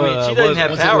not sure. I mean, she doesn't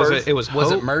have powers. It was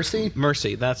Was it Hope? Mercy?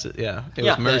 Mercy. That's it. Yeah. It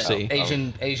Yeah. was Mercy.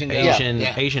 Asian.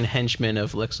 Asian henchman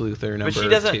of Lex Luthor number she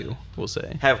doesn't- 2, we'll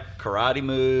say. have karate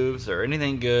moves or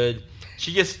anything good.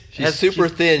 She just She's super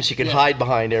thin. She can hide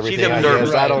behind everything. I observant.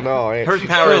 guess. I don't know. her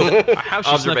power is How she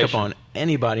snuck up observation. on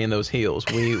anybody in those heels,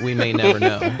 we may never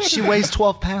know. She weighs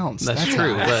 12 pounds. That's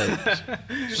true, but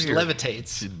She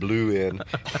levitates. Blew in.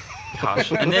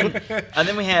 Gosh. And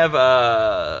then we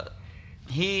have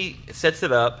he sets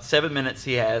it up. 7 minutes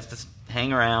he has to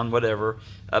hang around, whatever,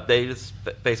 update his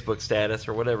Facebook status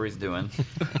or whatever he's doing,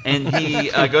 and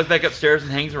he goes back upstairs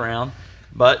and hangs around.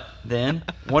 But then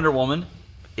Wonder Woman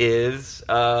is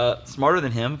smarter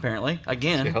than him, apparently.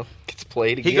 Again, You know, gets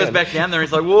played again. he goes back down there. And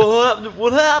he's like, "Well,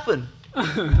 what happened?"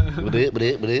 With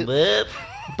it.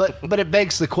 But it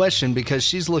begs the question because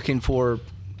she's looking for,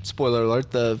 spoiler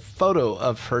alert, the photo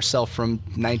of herself from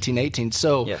 1918.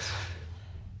 So Yes.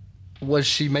 was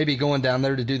she maybe going down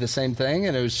there to do the same thing?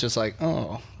 And it was just like,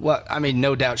 oh, well, I mean,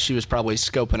 no doubt she was probably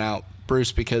scoping out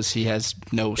Bruce because he has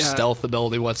no stealth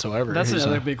ability whatsoever. That's He's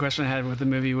another a- big question I had with the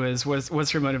movie was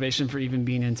her motivation for even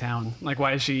being in town? Like,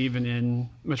 why is she even in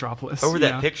Metropolis? Over you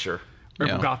that know? picture. Or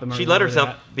Yeah. Gotham. Or She let whatever herself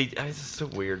that- be. It's just so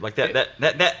weird. Like that.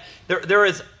 There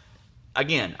is,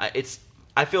 again.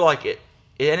 I feel like it.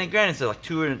 And granted, it's like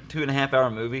two and a half hour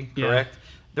movie. Yeah. Correct.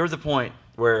 There was a point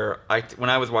where when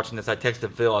I was watching this, I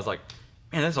texted Phil. I was like,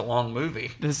 "Man, this is a long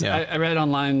movie." I read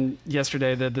online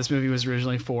yesterday that this movie was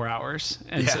originally 4 hours,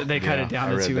 and so they cut it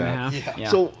down to 2.5. Yeah.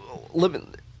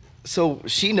 So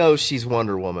she knows she's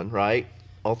Wonder Woman, right?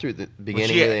 All through the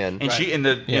beginning and the end. And she in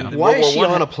the Why World is she War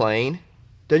I on a plane?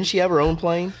 Doesn't she have her own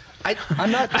plane? I'm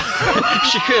not.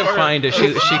 She couldn't find it. She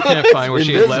couldn't find where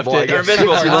she had left Invisible, I it. guess. Her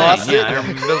invisible She plane, lost it.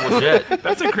 her invisible jet.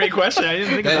 That's a great question. I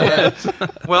didn't think about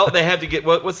that. Well, they had to get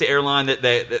what's the airline that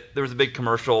there was a big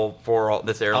commercial for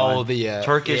this airline? Oh, the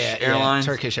Turkish Airlines.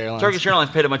 Turkish Airlines. Turkish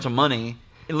Airlines paid a bunch of money,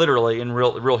 literally in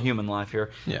real human life here,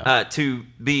 Yeah. to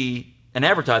be an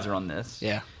advertiser on this.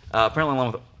 Yeah. Apparently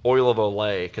along with Oil of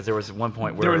Olay, because there was one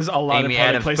point where There was a lot Amy of product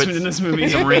Adams placement puts in this movie.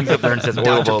 some rings up there and says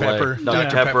Oil of Dr. Olay. Pepper. Dr. Dr.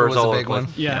 Pepper Pepper is was a all big over the one.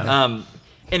 place. Yeah.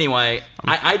 Anyway,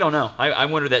 I don't know. I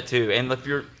wonder that too. And if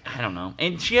you're, I don't know.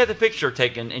 And she had the picture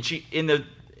taken, and she in the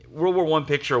World War I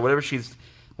picture, or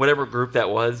whatever group that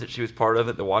was that she was part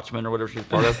of, the Watchmen or whatever she was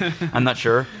part of. I'm not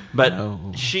sure,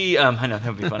 but she. I know that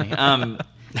would be funny.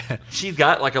 She's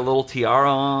got like a little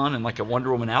tiara on and like a Wonder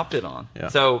Woman outfit on. Yeah.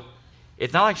 So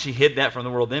it's not like she hid that from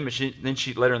the world then. But she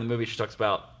later in the movie she talks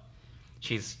about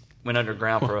she's went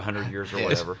underground for 100 years or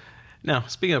whatever. Now,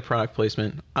 speaking of product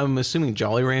placement, I'm assuming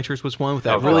Jolly Ranchers was one with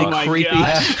that Oh, really God. creepy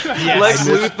Yes. Lex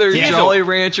Luthor Yeah. Jolly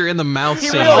Rancher in the mouth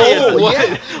scene. really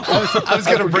is. I was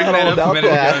going to bring that up a about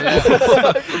minute that.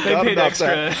 ago. They paid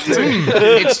extra.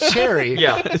 It's cherry.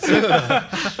 Yeah.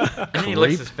 And then he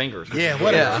licks his fingers. Yeah,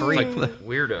 what Yeah. a creep. Like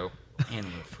weirdo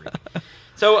animal freak.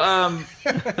 So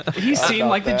He seemed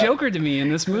like the Joker to me in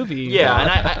this movie. yeah,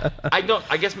 and I don't.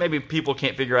 I guess maybe people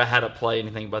can't figure out how to play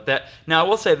anything about that. Now I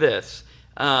will say this: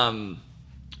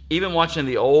 even watching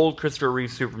the old Christopher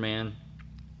Reeve Superman,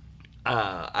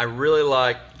 I really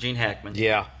like Gene Hackman.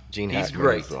 Yeah, Gene He's Hackman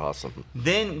great. is awesome.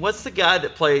 Then what's the guy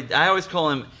that played? I always call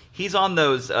him. He's on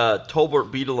those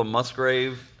Tolbert Beetle and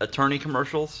Musgrave attorney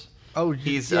commercials. Oh,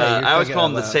 He's. yeah, you're I always thinking call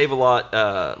him of, the Save a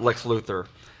Lot Lex Luthor,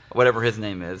 whatever his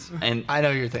name is. And I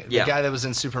know you're thinking. Yeah. The guy that was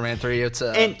in Superman 3. It's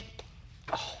and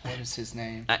what is his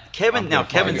name? Kevin. Now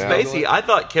Kevin find out. Spacey. I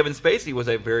thought Kevin Spacey was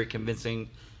a very convincing.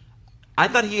 I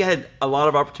thought he had a lot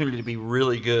of opportunity to be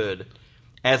really good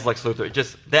as Lex Luthor.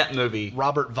 Just that movie.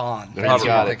 Robert Vaughn. You That's got what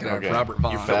I'm it. thinking of. Okay. Robert You're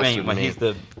Vaughn. faster Anyway, than me. he's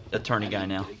the attorney guy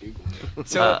now.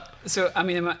 So I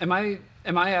mean, am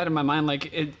I out of my mind?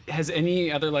 Like, has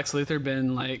any other Lex Luthor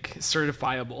been like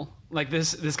certifiable? Like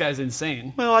this guy's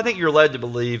insane. Well, I think you're led to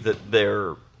believe that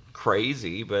they're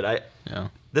crazy, but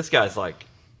this guy's like.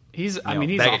 He's I mean,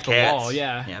 he's bag off of the cats. wall.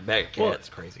 Yeah. Yeah, bag of cats,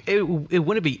 crazy. It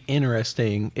wouldn't be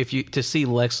interesting if you to see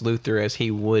Lex Luthor as he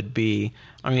would be.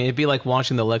 I mean, it'd be like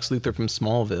watching the Lex Luthor from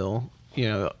Smallville. You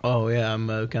know, oh yeah, I'm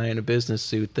a guy in a business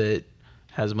suit that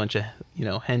has a bunch of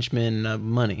henchmen and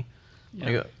money.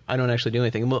 Yeah. I don't actually do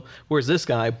anything. Well, whereas this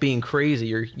guy being crazy,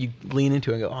 you lean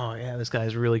into it and go, oh yeah, this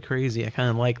guy's really crazy. I kind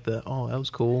of like that was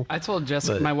cool. I told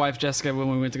Jessica, my wife Jessica,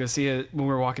 when we went to go see it, when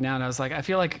we were walking out, I was like, I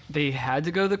feel like they had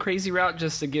to go the crazy route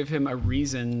just to give him a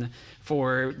reason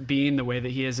for being the way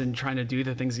that he is and trying to do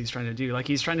the things he's trying to do. Like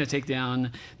he's trying to take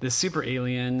down this super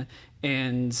alien,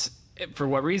 and for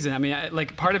what reason? I mean,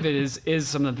 like part of it is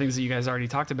some of the things that you guys already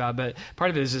talked about, but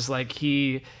part of it is just like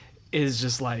he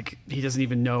doesn't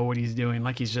even know what he's doing.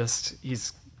 Like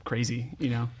he's crazy,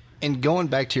 And going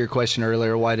back to your question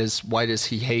earlier, why does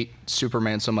he hate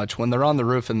Superman so much? When they're on the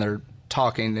roof and they're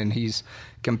talking and he's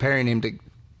comparing him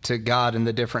to God and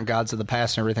the different gods of the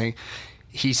past and everything,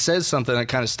 he says something that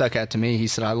kind of stuck out to me. He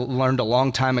said, I learned a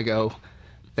long time ago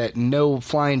that no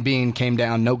flying being came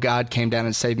down, no God came down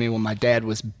and saved me when my dad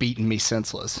was beating me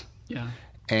senseless. Yeah.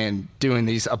 And doing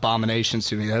these abominations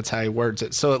to me. That's how he words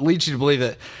it. So it leads you to believe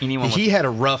that he had a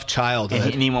rough childhood.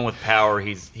 And anyone with power,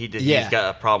 he's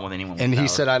got a problem with anyone with and power. he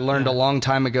said, I learned a long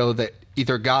time ago that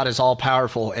either God is all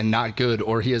powerful and not good,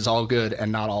 or he is all good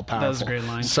and not all powerful. That was a great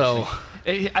line. So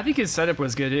I think his setup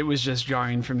was good. It was just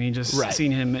jarring for me, just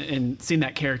seeing him and seeing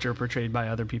that character portrayed by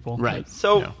other people. Right.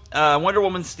 So Wonder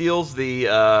Woman steals the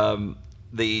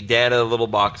data little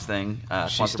box thing.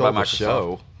 She sponsored stole by the Microsoft.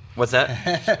 show. What's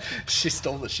that? she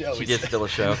stole the show. She did steal a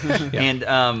show.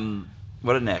 And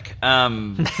what a neck.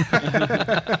 And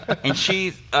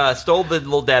she stole the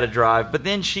little data drive, but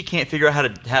then she can't figure out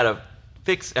how to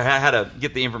fix or how to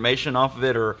get the information off of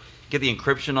it or get the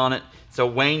encryption on it. So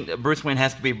Bruce Wayne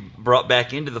has to be brought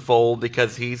back into the fold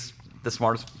because he's the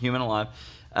smartest human alive,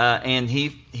 and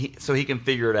so he can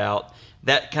figure it out.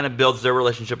 That kind of builds their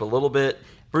relationship a little bit.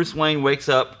 Bruce Wayne wakes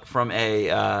up from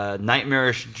a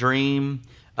nightmarish dream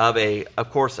of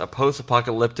course, a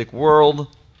post-apocalyptic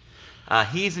world.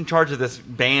 He's in charge of this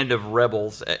band of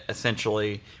rebels,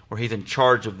 essentially, where he's in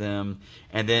charge of them.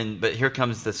 But here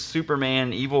comes the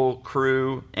Superman evil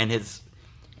crew and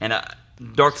and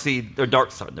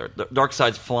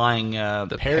Darkseid's flying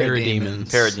The Parademons.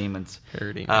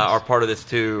 Parademons are part of this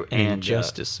too, and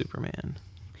Justice Superman,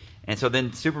 and so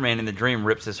then Superman in the dream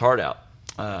rips his heart out.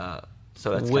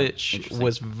 So that's which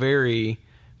was very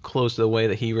close to the way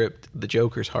that he ripped the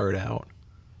Joker's heart out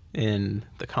in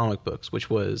the comic books, which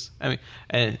was, I mean,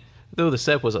 and though the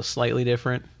set was a slightly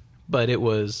different, but it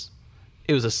was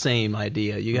the same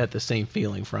idea. You got the same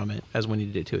feeling from it as when he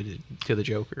did it to the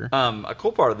Joker. A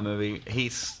cool part of the movie, he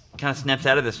kind of snaps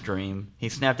out of this dream.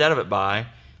 He's snapped out of it by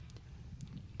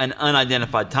an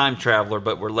unidentified time traveler,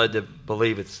 but we're led to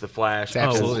believe it's the Flash. It's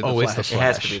absolutely the it's Flash. the It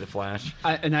has to Flash. be the Flash.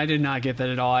 And I did not get that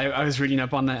at all. I was reading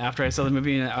up on that after I saw the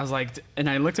movie, and I was like, and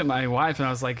I looked at my wife, and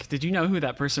I was like, "Did you know who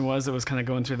that person was that was kind of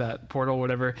going through that portal, or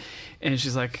whatever?" And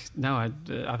she's like, "No, I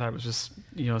thought it was just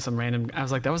some random." I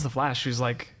was like, "That was the Flash." She was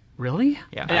like, "Really?"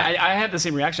 Yeah. And I had the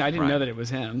same reaction. I didn't Right. know that it was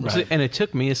him. Right. And it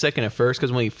took me a second at first,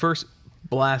 because when he first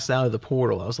blasts out of the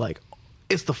portal, I was like,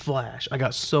 it's the Flash. I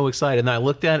got so excited. And then I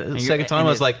looked at it the you're- second time, and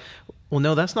I was it- like, well,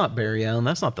 no, that's not Barry Allen.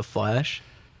 That's not the Flash.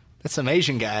 That's some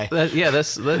Asian guy. That's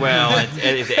Well,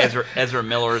 it's Ezra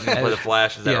Miller is going to play the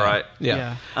Flash. Is that right?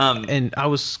 Yeah. Um, And I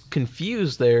was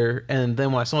confused there. And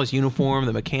then when I saw his uniform,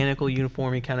 the mechanical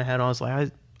uniform he kind of had on, I was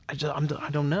like, I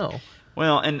don't know.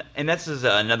 Well, and this is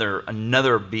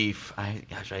another beef. I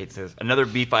hate this. Another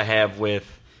beef I have with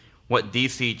what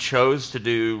DC chose to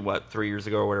do. 3 years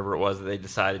ago or whatever it was that they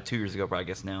decided 2 years ago, I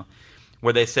guess now,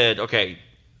 where they said, "Okay,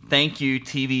 thank you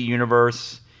TV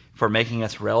universe for making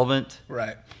us relevant,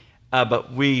 Right.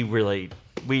 but we're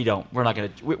not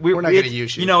going to. We're not gonna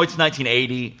use you." You know, it's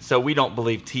 1980, so we don't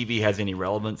believe TV has any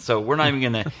relevance. So we're not even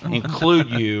going to include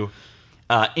you."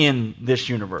 In this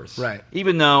universe. Right.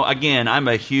 Even though, again, I'm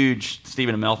a huge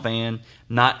Stephen Amell fan,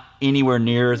 not anywhere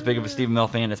near as big of a Stephen Amell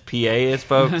fan as PA is,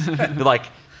 folks. But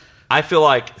I feel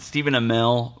like Stephen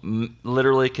Amell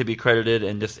literally could be credited,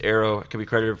 and just Arrow could be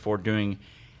credited for doing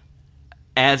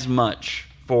as much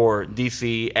for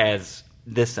DC as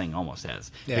this thing almost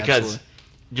has. Yeah, because absolutely.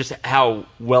 just how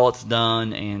well it's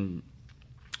done, and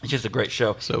it's just a great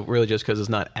show. So really just because it's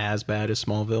not as bad as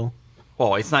Smallville?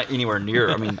 Well, it's not anywhere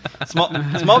near. I mean,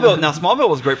 Smallville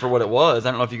was great for what it was. I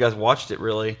don't know if you guys watched it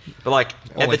really, but at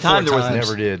Only the time 4 times.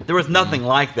 Never did. there was nothing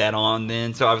like that on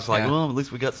then. So I was like, Yeah. well, at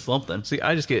least we got something. See,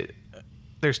 I just get...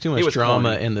 There's too It much was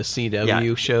drama corny. in the CW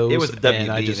Yeah, shows. it was the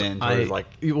and I WB just, then, so it was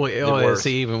like the it's worst.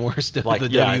 even worse than Like, the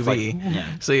yeah, it's WB. like- yeah.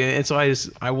 So yeah, and so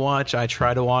I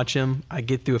try to watch them. I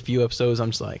get through a few episodes. I'm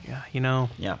just like,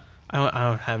 Yeah. I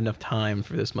don't have enough time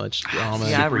for this much drama.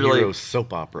 Yeah, I Superhero really-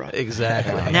 soap opera.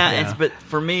 Exactly. Now, yeah. but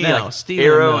for me, Now, like Stephen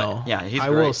Arrow, Amell, yeah, he's I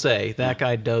great. will say that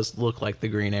guy does look like the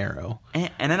Green Arrow.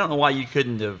 And I don't know why you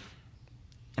couldn't have,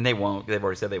 and they won't. They've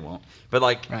already said they won't. But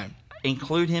Right.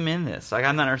 include him in this.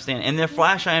 I'm not understanding. And the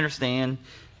Flash, I understand.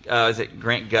 Is it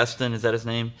Grant Gustin? Is that his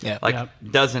name? Yeah. Yeah.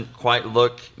 Doesn't quite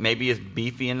look maybe as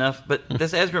beefy enough. But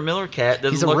this Ezra Miller cat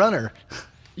doesn't He's a look. runner.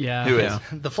 Yeah. Who is? Yeah.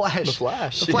 The Flash. The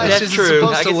Flash. The Flash That's is true.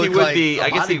 supposed I to guess he look would like be- a I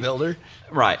guess he- bodybuilder.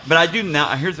 Right. But I do now.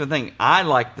 Here's the thing. I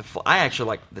actually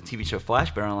like the TV show Flash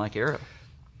better than I like Arrow.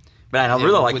 But I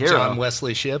really like with Arrow. John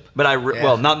Wesley Shipp. But Yeah.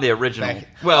 well, not the original. Back-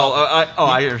 Well,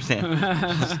 I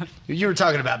understand. You were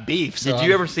talking about beef. So Did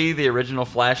you ever see the original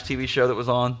Flash TV show that was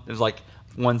on? It was like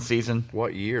one season,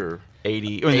 What year?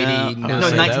 80. 80, no, no,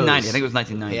 1990. I those- think it was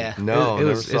 1990. Yeah. No, it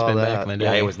was, never saw it's been that. back in the day.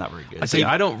 Yeah, it was not very good. I see.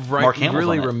 I don't Mark Hamill's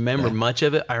really on it. remember much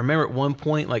of it. I remember at one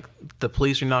point, like the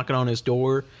police are knocking on his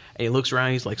door, and he looks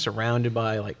around. He's like surrounded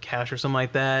by like cash or something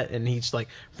like that, and he's like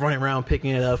running around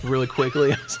picking it up really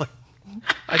quickly. I was like,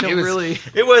 I don't really.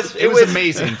 It was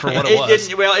amazing for what it was.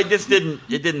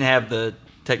 It didn't have the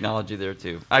technology there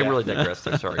too. I really digressed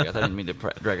there. Sorry guys, I didn't mean to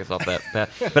drag us off that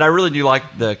path. But I really do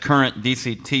like the current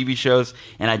DC TV shows,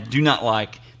 and I do not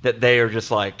like that they are just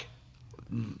like,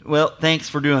 well, thanks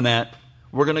for doing that.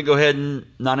 We're going to go ahead and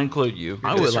not include you.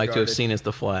 I would like to have disregarded. seen as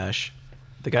the Flash,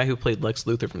 the guy who played Lex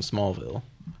Luthor from Smallville.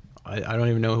 I don't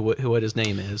even know what his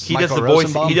name is. He does Michael the voice.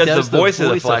 Rosenbaum? He does the voice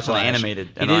of the Flash on the animated.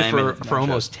 He on the did animated for show.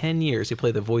 almost 10 years. He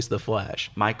played the voice of the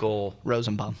Flash. Michael.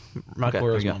 Rosenbaum. Michael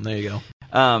there you go. Rosenbaum. There you go.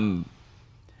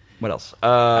 What else?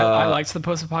 I liked the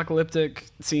post-apocalyptic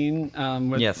scene.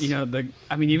 With, Yes.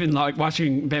 Even like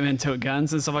watching Batman tote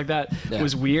guns and stuff like that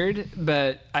was weird,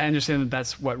 but I understand that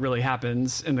that's what really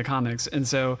happens in the comics, and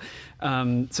so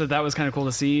that was kind of cool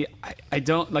to see. I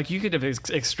don't like you could have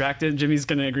extracted. Jimmy's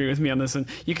going to agree with me on this one.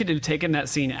 You could have taken that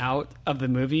scene out of the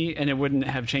movie, and it wouldn't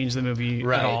have changed the movie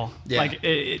Right. at all. Yeah. Like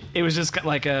it was just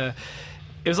like a.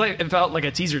 It was like it felt like a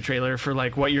teaser trailer for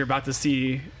like what you're about to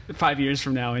see 5 years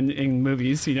from now in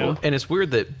movies, you know. And it's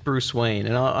weird that Bruce Wayne,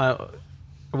 and I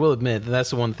will admit that that's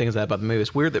the one thing about the movie.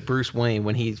 It's weird that Bruce Wayne,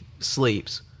 when he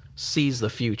sleeps, sees the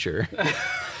future.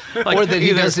 or that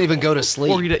he doesn't even go to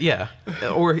sleep.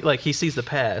 Or like he sees the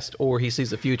past, or he sees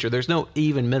the future. There's no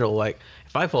even middle. Like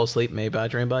if I fall asleep, maybe I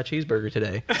dream about a cheeseburger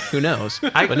today. Who knows?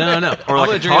 But no. Or I'm like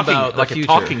gonna a dream talking, about like the a future.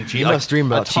 talking You cheese. must dream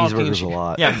about talking cheeseburgers a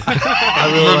lot. Yeah, I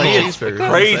really like cheeseburgers.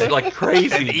 crazy, like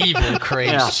crazy. An evil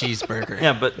crazed Yeah. cheeseburger.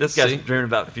 Yeah, but this guy's See? dreaming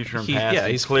about the future and past.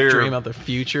 He's clear. dreaming about the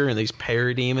future and these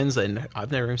parademons, and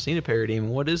I've never even seen a parademon.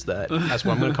 What is that? That's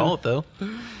what I'm going to call it, though.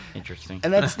 Interesting.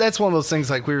 And that's one of those things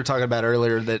like we were talking about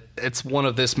earlier, that it's one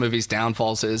of this movie's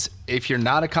downfalls is if you're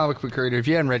not a comic book reader, if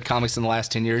you haven't read comics in the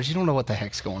last 10 years, you don't know what the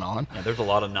heck's going on. Yeah, there's a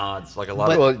lot of nods, like a lot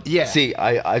But- of. Well, Yeah. See,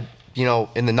 I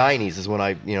in the 90s is when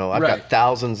I've Right. got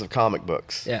thousands of comic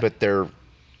books, Yeah. but they're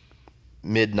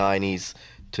mid 90s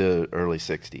to early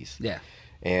 60s. Yeah.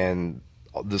 And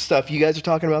the stuff you guys are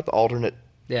talking about, the alternate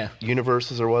Yeah.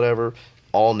 universes or whatever,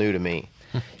 all new to me.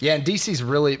 Yeah, and DC's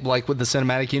really, like with the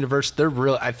cinematic universe,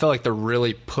 I feel like they're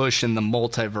really pushing the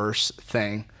multiverse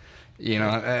thing.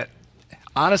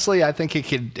 Honestly, I think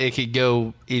it could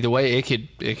go either way.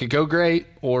 It could go great,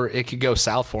 or it could go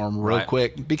south for them real Right.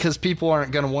 quick, because people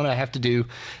aren't going to want to have to do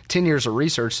 10 years of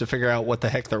research to figure out what the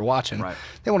heck they're watching. Right.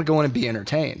 They want to go in and be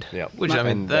entertained. Yeah, Which, I mean,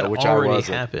 And, that which I already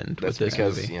wasn't. happened That's with this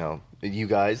because movie. you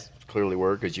guys clearly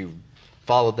were, because you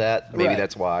followed that. Maybe Right.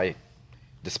 that's why I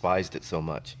despised it so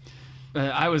much.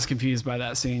 I was confused by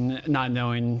that scene, not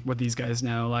knowing what these guys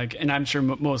know. Like, and I'm sure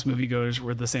most moviegoers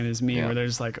were the same as me, Yeah. where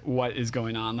there's like, what is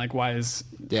going on? Like, why is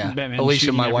Yeah, Batman Alicia,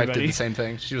 shooting my wife, everybody? did the same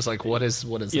thing. She was like, "What is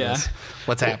Yeah. this?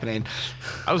 What's happening?"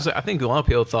 I think a lot of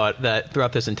people thought that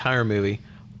throughout this entire movie,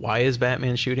 why is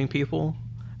Batman shooting people?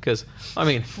 Because, I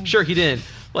mean, sure, he didn't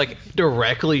like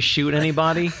directly shoot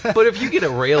anybody, but if you get a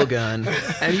railgun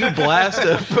and you blast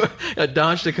a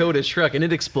Dodge Dakota truck and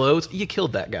it explodes, you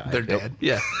killed that guy. They're dead.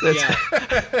 Yeah, that's,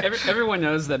 Yeah, everyone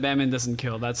knows that Batman doesn't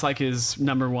kill. That's like his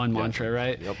number one mantra,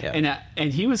 right? Yeah.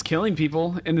 And he was killing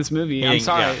people in this movie. I'm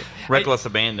sorry, Yeah. Reckless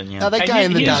abandon. Yeah. Now that And guy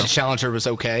in the he is- Dodge Challenger was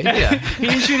okay. yeah. he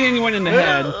didn't shoot anyone in the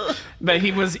head, but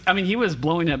he was. I mean, he was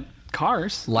blowing up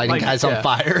cars, Lighting Like, guys yeah. on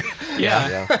fire.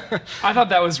 Yeah. I thought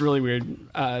that was really weird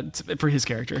for his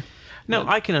character. No,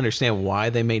 I can understand why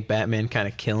they made Batman kind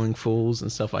of killing fools and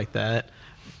stuff like that,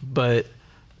 but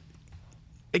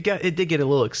it did get a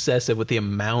little excessive with the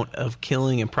amount of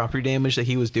killing and property damage that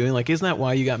he was doing. Like, isn't that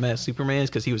why you got mad at Superman?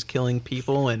 Because he was killing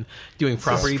people and doing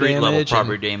property street damage. level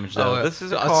property and- damage, though. Oh, This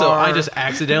is a so car. I just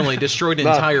accidentally destroyed an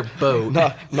Not- entire boat.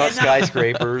 Not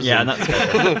skyscrapers. Yeah, and not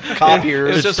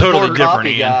copiers. It's just totally Poor different, copy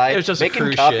Ian. guy It was just a making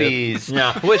cruise copies.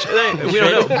 Yeah. Which we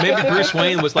don't know. Maybe Bruce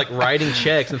Wayne was like writing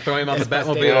checks and throwing them out the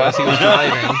Batmobile as he was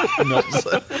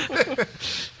driving.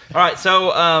 All right,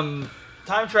 so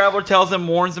time traveler tells him,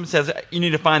 warns him, says, "You need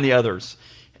to find the others."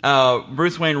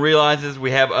 Bruce Wayne realizes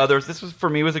we have others. This was, for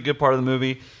me, was a good part of the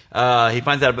movie. He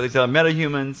finds out about these other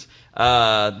metahumans.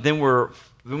 Then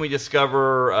we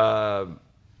discover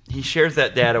he shares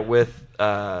that data with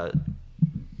Wonder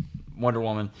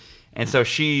Woman, and so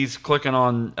she's clicking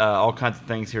on all kinds of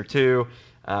things here too.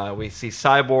 We see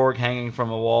Cyborg hanging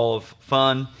from a wall of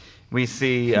fun. We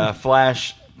see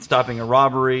Flash stopping a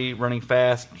robbery, running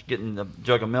fast, getting a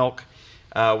jug of milk.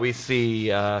 We see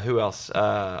who else?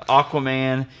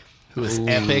 Aquaman. Who was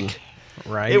epic.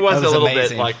 Right? It was, That was a little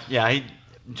amazing. bit like, yeah, he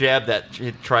jabbed that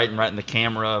Triton right in the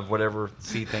camera of whatever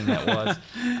sea thing that was.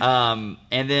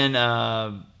 And then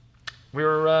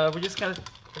we just kind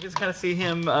of see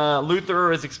him.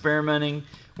 Luthor is experimenting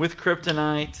with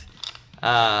kryptonite.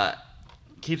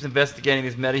 Keeps investigating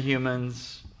these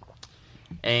metahumans.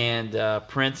 And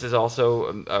Prince is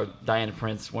also Diana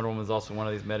Prince. Wonder Woman is also one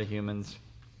of these metahumans.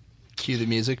 Cue the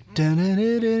music.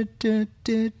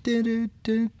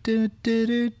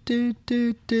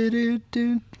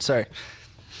 Sorry.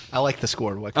 I like the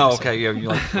score. What can I Oh, say? okay. Yeah, you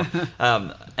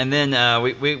like. And then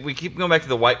we keep going back to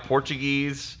the White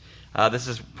Portuguese. This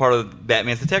is part of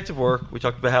Batman's detective work. We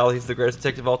talked about how he's the greatest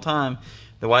detective of all time.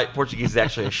 The White Portuguese is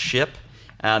actually a ship.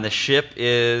 The ship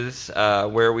is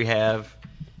where we have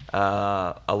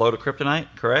a load of kryptonite.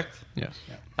 Correct. Yes.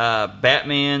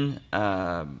 Batman.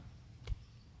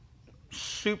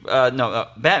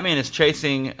 Batman is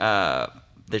chasing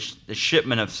the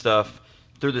shipment of stuff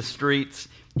through the streets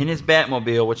in his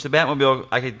Batmobile, which the Batmobile,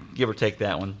 I could give or take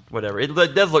that one, whatever. It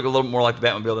does look a little more like the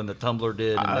Batmobile than the Tumbler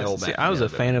did. And the old See, Batmobile. I was a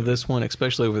fan of this one,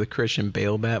 especially over the Christian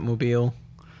Bale Batmobile.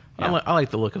 Yeah. I like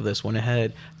the look of this one. It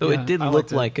had, though Yeah, it did I look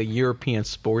liked it. like a European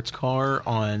sports car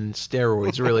on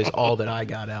steroids. Really, is all that I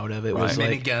got out of it. Was With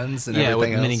like miniguns and yeah, with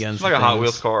everything else. miniguns. It's like a and Hot things.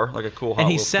 Wheels car, like a cool Hot And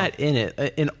he Wheels sat car. in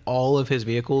it in all of his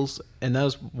vehicles, and that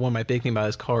was one of my big thing about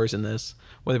his cars in this,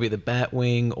 whether it be the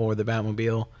Batwing or the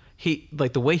Batmobile. He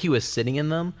like the way he was sitting in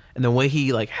them, and the way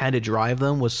he like had to drive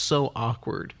them was so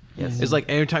awkward. Yes. It's like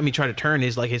every time he tried to turn,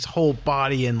 his whole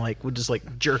body and like would just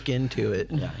like jerk into it.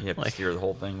 Yeah, you have to Like, steer the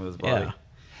whole thing with his body. yeah.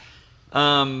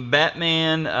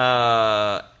 Batman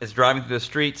is driving through the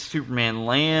streets. Superman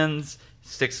lands,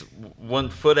 sticks one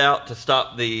foot out to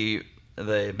stop the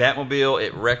Batmobile.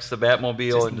 It wrecks the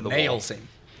Batmobile Just into the nails wall. him.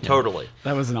 Totally.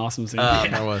 That was an awesome scene.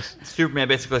 That was. Superman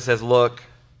basically says, "Look,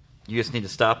 you just need to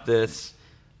stop this.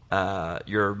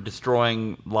 You're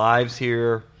destroying lives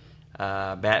here."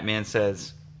 Batman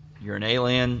says, "You're an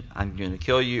alien. I'm going to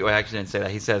kill you." I actually didn't say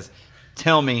that. He says,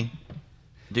 "Tell me,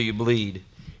 do you bleed?"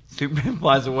 Superman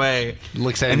flies away.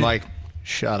 Looks at him like,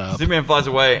 shut up. Superman flies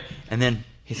away, and then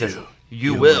he says,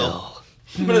 "You will."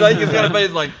 But like, he's got a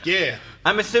face like, Yeah.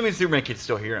 I'm assuming Superman could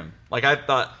still hear him. Like I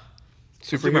thought.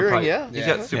 Super Superman hearing, probably- yeah. He's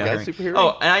got super Yeah, hearing. super hearing.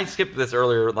 Oh, and I skipped this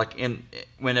earlier. Like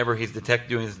whenever he's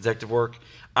doing his detective work,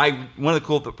 one of the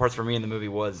cool parts for me in the movie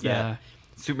was that Yeah.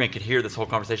 Superman could hear this whole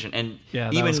conversation, and Yeah,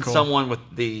 that even was cool. someone with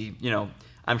the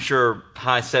I'm sure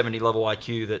high 70 level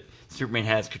IQ that Superman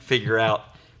has could figure out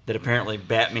that apparently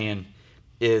Batman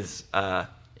is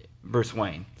Bruce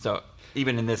Wayne. So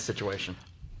even in this situation,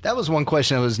 That was one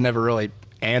question that was never really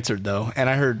answered, though. And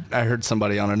I heard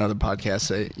somebody on another podcast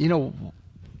say,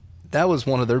 that was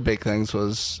one of their big things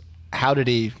was how did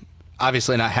he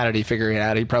figure it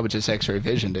out? He probably just X-ray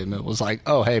visioned him. It was like,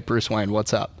 oh, hey, Bruce Wayne,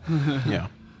 what's up? Yeah.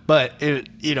 But it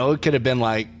could have been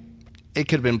like, it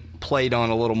could have been played on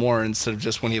a little more instead of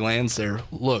just when he lands there.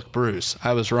 Look, Bruce,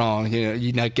 I was wrong.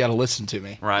 You got to listen to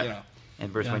me. right?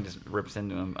 And Bruce Wayne just rips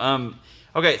into him.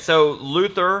 Okay, so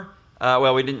Luthor.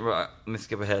 Well, we didn't. Let me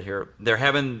skip ahead here. They're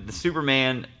having the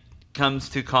Superman comes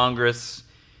to Congress.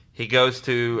 He goes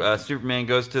to Superman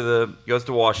goes to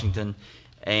Washington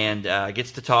and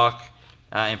gets to talk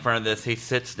in front of this. He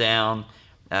sits down.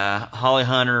 Holly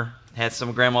Hunter has some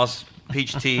of Grandma's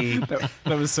peach tea, that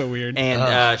was so weird.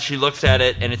 and she looks at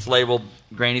it, and it's labeled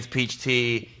Granny's peach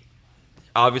tea.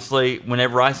 Obviously,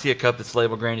 whenever I see a cup that's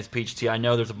labeled Granny's peach tea, I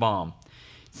know there's a bomb.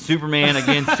 Superman,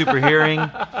 again, super hearing,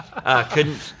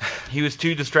 couldn't. He was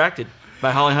too distracted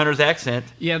by Holly Hunter's accent.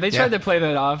 Yeah, they tried to play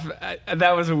that off.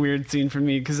 That was a weird scene for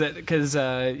me because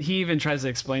he even tries to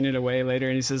explain it away later,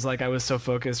 and he says like I was so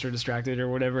focused or distracted or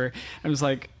whatever. I was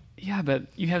like, yeah, but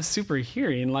you have super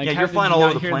hearing. Like, Yeah, how you're did flying you all not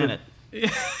over the hear planet.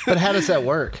 But how does that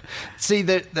work? See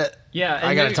that Yeah, I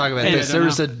and got to maybe- talk about anyway, this.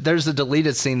 don't There's a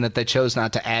deleted scene that they chose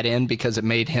not to add in because it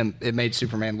made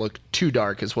Superman look too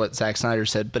dark, is what Zack Snyder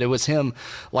said. But it was him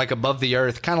like above the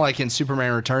earth, kind of like in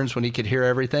Superman Returns when he could hear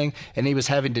everything, and he was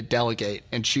having to delegate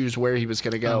and choose where he was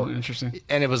going to go. Oh, interesting.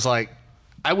 And it was like,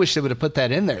 I wish they would have put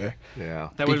that in there. Yeah.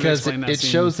 That would've Because explained that it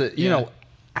scene. shows that Yeah.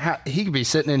 he could be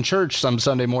sitting in church some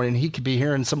Sunday morning, he could be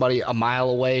hearing somebody a mile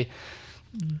away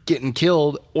getting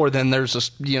killed, or then there's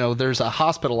a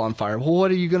hospital on fire. Well,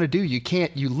 what are you going to do?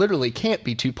 You literally can't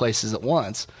be two places at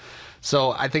once.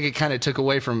 So I think it kind of took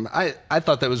away from. I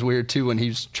thought that was weird too when he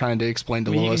was trying to explain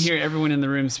to I mean, you can Lois. hear everyone in the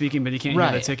room speaking, but you can't hear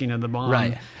Right. the ticking of the bomb.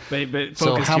 Right. But So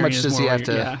focused how hearing much is does he more have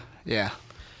to? where-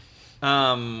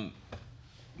 Yeah.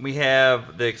 We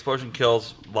have the explosion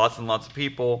kills lots and lots of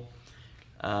people.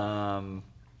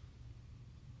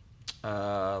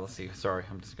 Let's see. Sorry,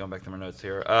 I'm just going back through my notes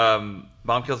here.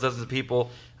 Bomb kills dozens of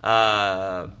people.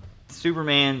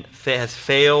 Superman has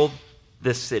failed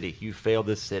this city. You failed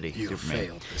this city.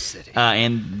 Superman. the city.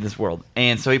 And this world.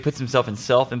 And so he puts himself in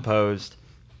self-imposed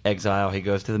exile. He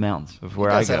goes to the mountains. Of where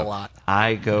He I does go. that a lot.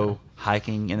 I go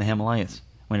hiking in the Himalayas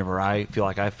whenever I feel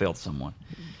like I failed someone.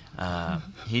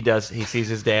 He does. He sees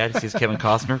his dad. He sees Kevin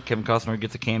Costner. Kevin Costner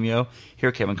gets a cameo.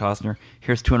 Here, Kevin Costner.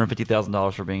 Here's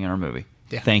 $250,000 for being in our movie.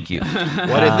 Yeah. Thank you.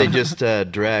 Why did they just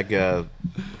drag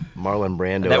Marlon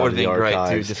Brando That out would of have the been great too.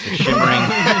 archives? Just a shimmering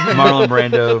Marlon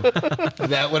Brando,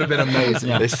 That would have been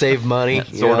amazing. They save money.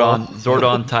 you know?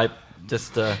 Zordon type.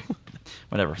 Just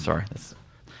whatever. Sorry,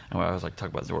 I was like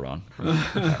talking about Zordon.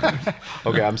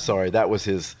 Okay, I'm sorry. That was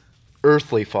his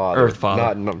earthly father. Earth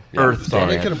father. Not, Earth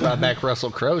sorry. They could have brought back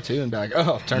Russell Crowe too and be like,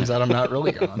 oh, turns out I'm not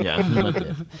really gone.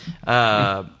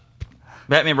 Yeah.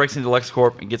 Batman breaks into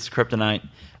LexCorp and gets Kryptonite.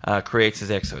 Creates his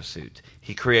exosuit.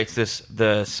 He creates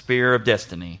the Spear of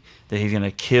Destiny that he's going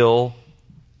to kill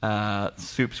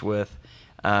Supes with.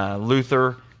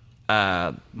 Luthor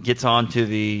gets onto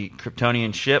the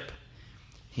Kryptonian ship.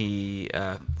 He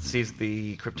sees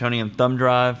the Kryptonian thumb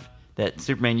drive that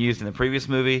Superman used in the previous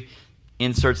movie,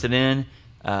 inserts it in.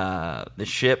 The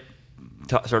ship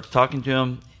starts talking to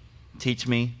him. Teach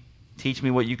me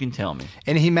what you can tell me.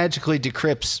 And he magically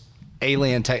decrypts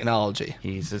alien technology.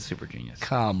 He's a super genius.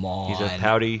 Come on. He's a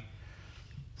pouty,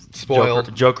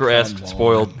 Spoiled. Joker-esque, Come on.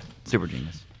 spoiled super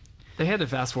genius. They had to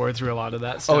fast forward through a lot of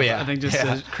that stuff. Oh, yeah. I think just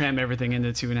Yeah. to cram everything into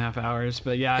 2.5 hours.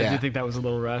 But yeah, I Yeah. do think that was a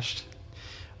little rushed.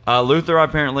 Luthor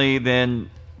apparently then,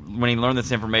 when he learned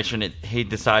this information, he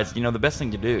decides, the best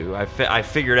thing to do. I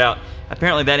figured out.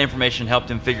 Apparently, that information helped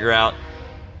him figure out.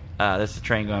 That's the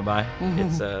train going by.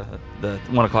 It's the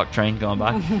 1 o'clock train going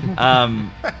by.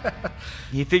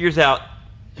 He figures out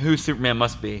who Superman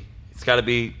must be. It's got to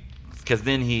be, because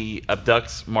then he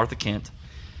abducts Martha Kent.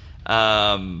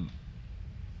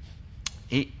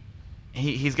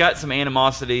 He's got some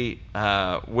animosity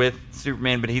with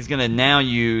Superman, but he's going to now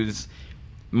use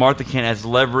Martha Kent as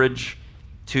leverage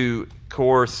to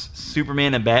coerce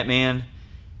Superman and Batman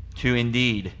to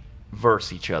indeed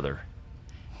verse each other.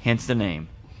 Hence the name,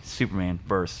 Superman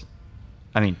verse.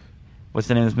 What's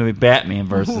the name of this movie? Batman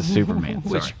versus Superman.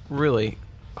 Sorry. Which really,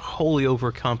 wholly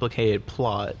overcomplicated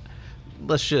plot.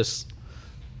 Let's just,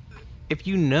 if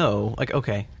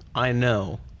okay, I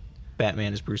know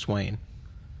Batman is Bruce Wayne.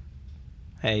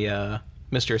 Hey,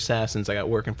 Mr. Assassins, I got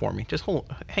working for me. Just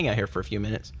hang out here for a few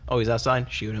minutes. Oh, he's outside?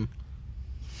 Shoot him.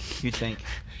 You'd think.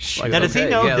 Like, now, does he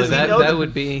know? Yeah, that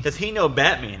would be. Does he know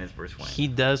Batman is Bruce Wayne? He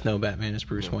does know Batman is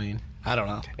Bruce Wayne. I don't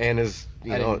know. And as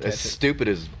didn't catch it. stupid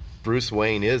as Bruce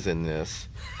Wayne is in this,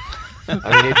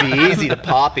 it'd be easy to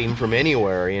pop him from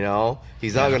anywhere.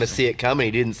 He's not going to see it coming.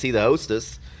 He didn't see the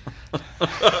hostess.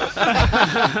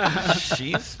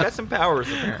 She's got some powers,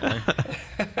 apparently.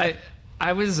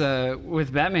 I was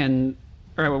with Batman,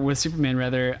 or with Superman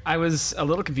rather. I was a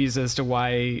little confused as to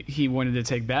why he wanted to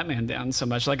take Batman down so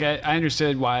much. Like I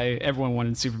understood why everyone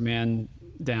wanted Superman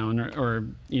down or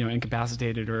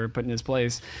incapacitated or put in his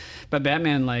place, but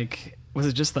Batman, was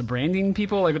it just the branding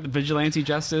people, like with the vigilante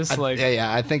justice?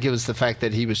 Yeah. I think it was the fact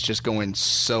that he was just going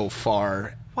so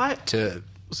far What? to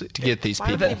get these Why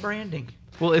people. are they branding?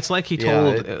 Well, it's like he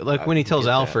told, when he tells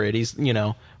Alfred, he's,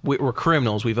 we're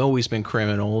criminals. We've always been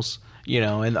criminals,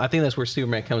 and I think that's where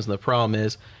Superman comes in. The problem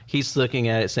is he's looking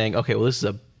at it saying, okay, well, this is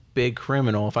a big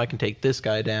criminal. If I can take this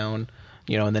guy down,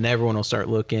 and then everyone will start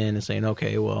looking and saying,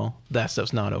 okay, well, that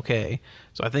stuff's not okay.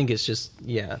 So I think it's just,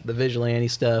 the vigilante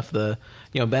stuff,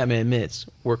 Batman admits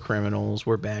we're criminals,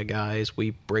 we're bad guys, we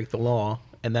break the law.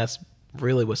 And that's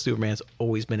really what Superman's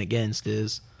always been against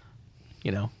is,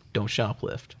 don't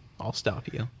shoplift. I'll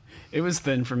stop you. It was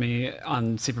thin for me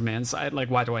on Superman's side.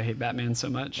 Why do I hate Batman so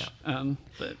much? Yeah.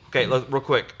 But Okay, real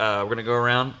quick. We're going to go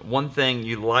around. One thing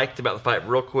you liked about the fight,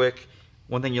 real quick.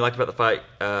 One thing you liked about the fight.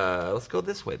 Let's go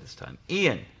this way this time.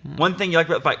 Ian, one thing you liked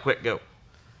about the fight. Quick, go.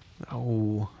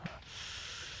 Oh,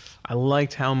 I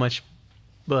liked how much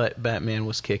butt Batman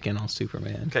was kicking on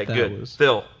Superman. Okay, That good. was-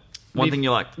 Phil, one thing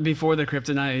you liked. before the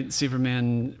kryptonite,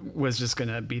 Superman was just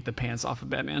gonna beat the pants off of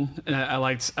Batman, and I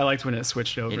liked when it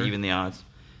switched over. And even the odds.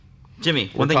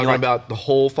 Jimmy, We're one thing you talking liked. about the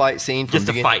whole fight scene from Just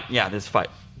the begin- fight. Yeah, this fight.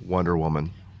 Wonder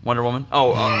Woman. Wonder Woman.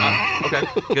 Oh, okay.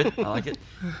 Good. I like it.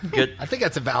 Good. I think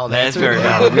that's a valid That's answer. very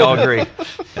valid. We all agree.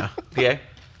 PA?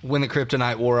 When the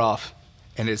kryptonite wore off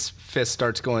and his fist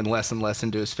starts going less and less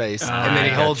into his face, and then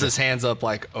he holds his hands up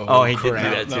like, Oh, he did do crap.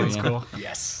 that too. That was yeah. cool.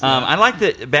 Yes. I like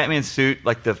that Batman's suit,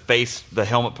 the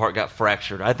helmet part got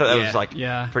fractured. I thought that was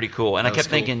Yeah. pretty cool. And I That kept was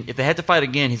cool. thinking, if they had to fight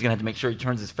again, he's gonna have to make sure he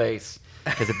turns his face.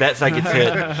 Because if that side gets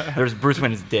hit, there's Bruce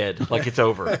Wayne is dead. It's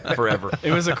over forever.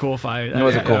 It was a cool fight. It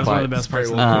was a cool One fight. of the best parts.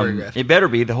 Very Of the well movie. choreographed. It better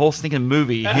be. The whole stinking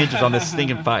movie hinges on this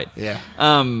stinking fight. Yeah.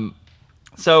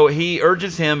 So he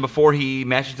urges him before he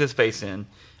mashes his face in.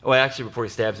 Well, actually, before he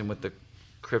stabs him with the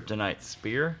kryptonite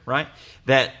spear, right?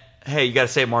 That, hey, you got to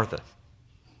save Martha.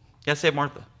 You got to save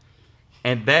Martha.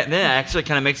 And that then actually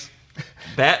kind of makes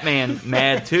Batman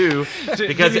mad too, because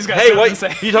Jimmy's got hey, something what to say.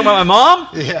 you talking about my mom?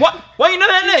 Yeah. What? Why you know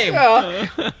that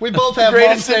name? We both have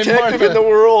Greatest moms named detective Martha. in the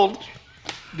world.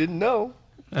 Didn't know.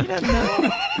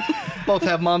 Both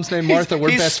have moms named Martha. We're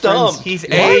He's best stumped. friends. He's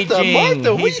Martha, aging.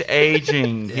 Martha, He's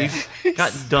aging. He's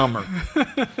got dumber.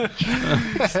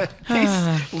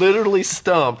 He's literally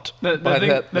stumped The by thing,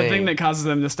 that the name. thing that causes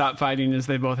them to stop fighting is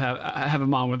they both have a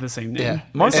mom with the same name. Yeah.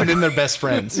 Martha- And then they're best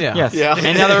friends. Yeah. Yes. Yeah.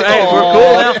 And now they're hey, we're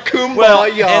cool now. Kumbaya.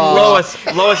 Well,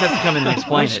 and Lois has to come in and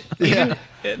explain it. Yeah.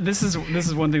 This is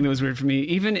one thing that was weird for me.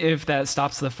 Even if that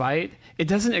stops the fight, it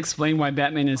doesn't explain why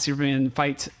Batman and Superman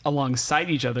fight alongside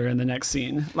each other in the next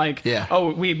scene. Yeah.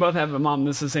 Oh, we both have a mom.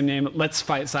 This is the same name. Let's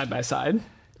fight side by side.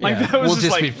 Yeah. That was We'll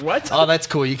just be, what? Oh, that's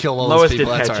cool. You kill all Lois those did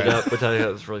people. That's catch all it right. up, which I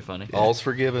thought was really funny. All's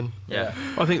forgiven. Yeah.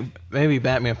 Well, I think maybe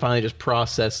Batman finally just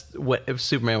processed what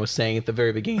Superman was saying at the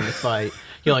very beginning of the fight.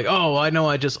 You're like, oh, I know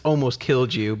I just almost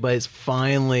killed you, but it's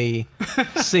finally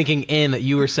sinking in that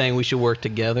you were saying we should work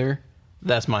together.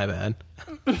 That's my bad.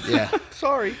 Yeah.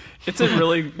 Sorry. It's a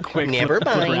really quick Never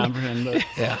flip mind. around for him. But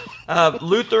Yeah.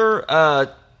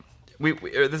 Luther, we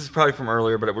this is probably from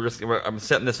earlier, but I'm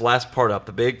setting this last part up,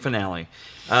 the big finale.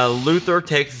 Luther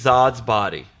takes Zod's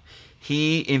body.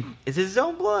 is his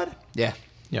own blood. Yeah.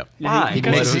 Yep. Why? He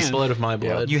Blood cuts of, his hand. blood of my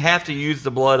blood. You have to use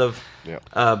the blood of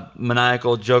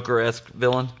maniacal Joker-esque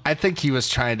villain. I think he was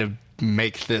trying to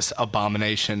make this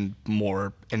abomination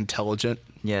more intelligent.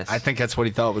 Yes. I think that's what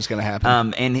he thought was going to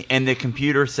happen. And the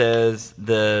computer says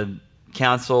the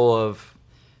Council of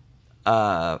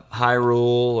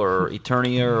Hyrule or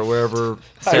Eternia or wherever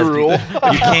says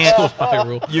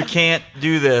Hyrule. you can't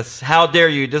do this. How dare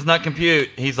you? It does not compute.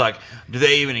 He's like, do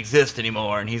they even exist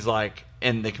anymore? And he's like,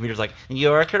 and the computer's like,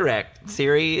 you are correct,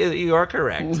 Siri. You are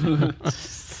correct.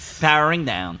 Powering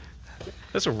down.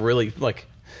 That's a really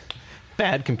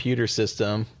bad computer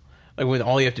system. Like when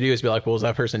all you have to do is be like, well, is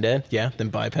that person dead? Yeah, then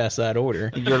bypass that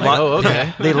order. Okay.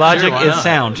 The logic Sure, why is not?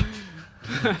 sound.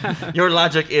 Your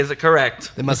logic is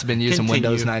correct. They must have been using Continue.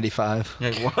 Windows 95.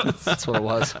 It was. That's what it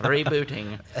was.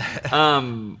 Rebooting.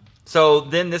 So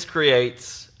then this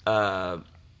creates the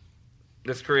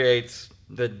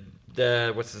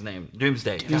what's his name?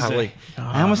 Doomsday. Golly.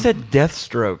 I almost said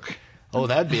Deathstroke. Oh,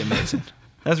 that'd be amazing.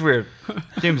 That's weird.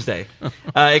 Doomsday.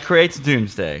 It creates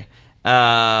Doomsday,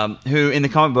 who in the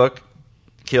comic book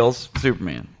kills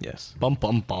Superman. Yes. Bum,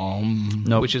 bum, bum.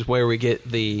 Nope. Which is where we get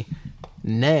the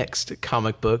next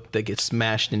comic book that gets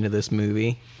smashed into this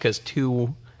movie because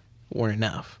 2 weren't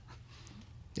enough.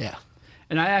 Yeah.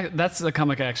 And that's the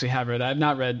comic I actually have read. I have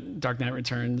not read Dark Knight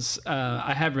Returns.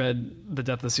 I have read The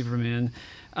Death of Superman.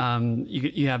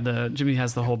 You have Jimmy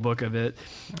has the whole book of it.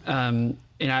 And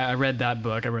I read that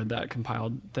book. I read that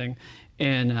compiled thing.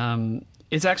 And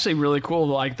it's actually really cool,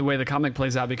 like the way the comic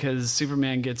plays out, because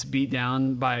Superman gets beat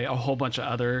down by a whole bunch of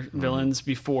other villains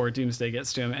before Doomsday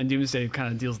gets to him, and Doomsday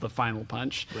kind of deals the final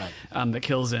punch that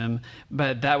kills him.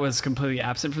 But that was completely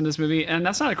absent from this movie, and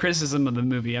that's not a criticism of the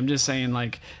movie. I'm just saying,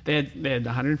 like they had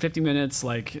 150 minutes.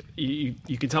 Like you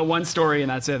can tell one story, and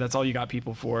that's it. That's all you got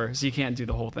people for. So you can't do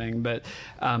the whole thing. But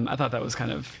I thought that was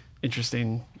kind of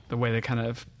interesting, the way they kind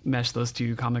of meshed those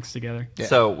 2 comics together. Yeah.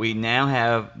 So we now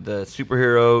have the 3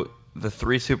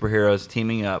 superheroes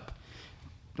teaming up,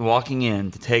 walking in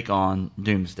to take on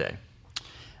Doomsday.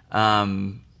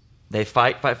 They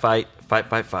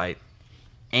fight,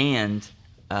 and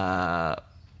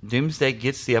Doomsday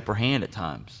gets the upper hand at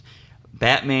times.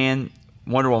 Batman,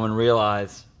 Wonder Woman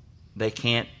realize they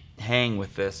can't hang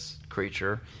with this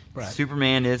creature. Right.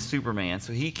 Superman is Superman,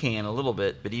 so he can a little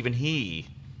bit, but even he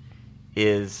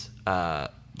is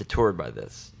detoured by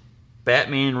this.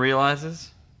 Batman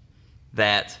realizes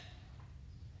that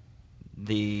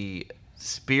the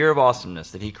spear of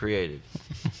awesomeness that he created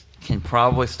can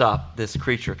probably stop this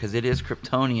creature because it is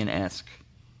Kryptonian-esque.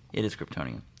 It is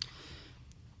Kryptonian.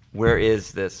 Where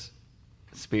is this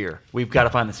spear? We've got to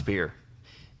find the spear.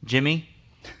 Jimmy,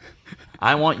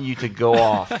 I want you to go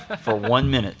off for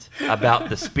 1 minute about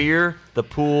the spear, the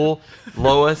pool,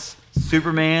 Lois,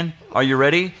 Superman. Are you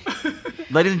ready?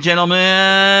 Ladies and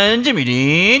gentlemen, Jimmy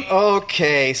Dean.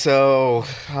 Okay, so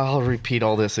I'll repeat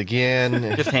all this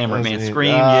again. Just hammer it, man.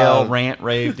 Scream, yell, rant,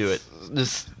 rave, do it.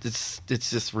 It's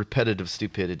just repetitive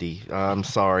stupidity. I'm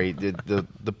sorry. The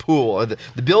pool,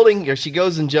 the building. She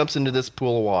goes and jumps into this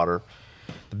pool of water.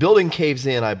 The building caves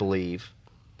in, I believe.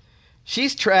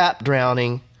 She's trapped,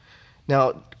 drowning.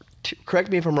 Now, correct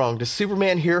me if I'm wrong. Does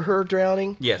Superman hear her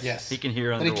drowning? Yes. He can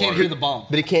hear But underwater. he can't hear the bomb.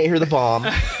 But he can't hear the bomb.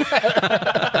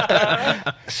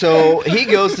 So he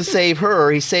goes to save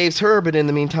her. He saves her, but in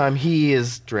the meantime, he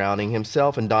is drowning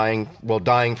himself and dying. Well,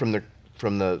 dying from the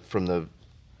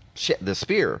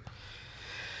spear.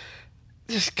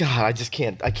 Just God, I just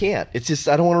can't. I can't. It's just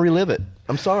I don't want to relive it.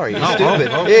 I'm sorry. It's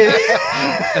stupid.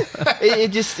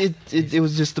 It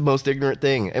was just the most ignorant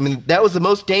thing. I mean, that was the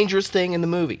most dangerous thing in the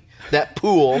movie. That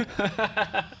pool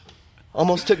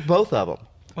almost took both of them.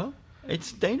 Well,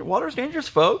 it's water's dangerous,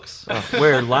 folks.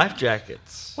 Wear life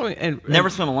jackets. Well, and Never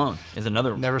swim alone is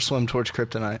another. Never swim towards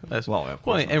kryptonite. That's well, of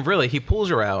course. and really, he pulls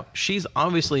her out. She's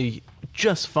obviously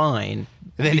just fine.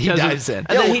 And then he because of- dives in. And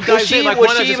then he Was dives she- in. Like, was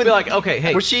why not she just even- be like, okay,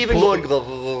 hey. Was she even going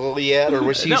yet, or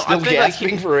was she No, I still think, like,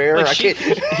 gasping for air? like, I she-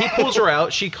 can't. he pulls her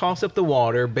out. She coughs up the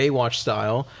water, Baywatch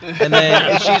style, and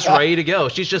then she's ready to go.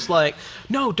 She's just like,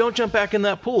 "No, don't jump back in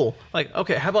that pool." Like,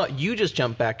 okay, how about you just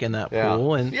jump back in that Yeah.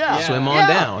 pool and Yeah. swim on Yeah.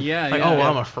 down? Yeah, Like, yeah, oh, well, yeah.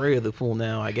 I'm afraid of the pool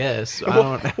now. I guess I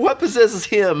don't. What possesses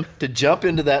him to jump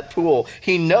into that pool?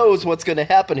 He knows what's going to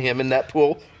happen to him in that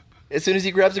pool as soon as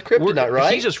he grabs a kryptonite,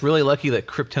 right? He's just really lucky that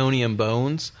Kryptonian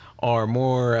bones are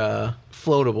more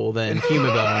floatable than human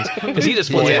bones because he just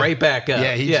floats Yeah. right back up.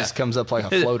 Yeah, he just comes up like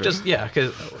a floater.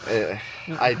 Because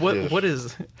I what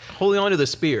is holding on to the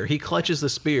spear? He clutches the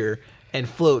spear and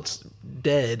floats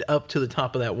dead up to the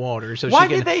top of that water. So Why she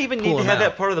can did they even pull need to him have out.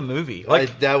 that part of the movie?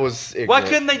 Like, That was why ignorant.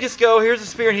 couldn't they just go, here's a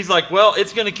spear, and he's like, well,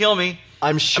 it's going to kill me.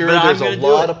 I'm sure But I'm there's gonna a do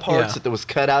lot it. of parts Yeah. that was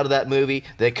cut out of that movie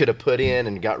they could have put in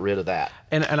and got rid of that.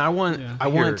 And I want Yeah. I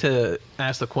want to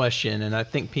ask the question, and I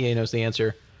think PA knows the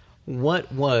answer.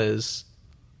 What was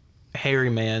Hairy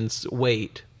Man's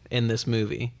weight in this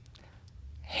movie?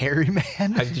 Hairy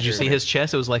Man. Did you see his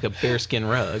chest? It was like a bearskin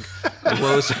rug. What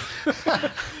was,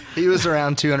 He was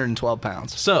around 212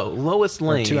 pounds. so Lois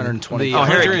Lane, 220. the Oh,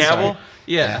 Henry 100 Cavill?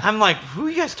 Yeah. I'm like, who are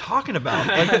you guys talking about?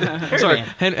 Like, Harry Sorry,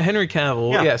 Man. Henry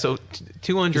Cavill. Yeah. Yeah, so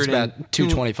 200 It's about and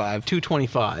 225.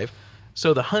 225.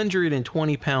 So the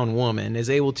 120-pound woman is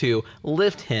able to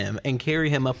lift him and carry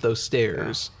him up those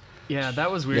stairs. Yeah, that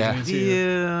was weird Yeah. to me too.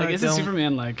 Yeah, like, I isn't don't-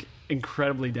 Superman like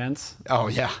incredibly dense? Oh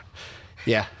yeah,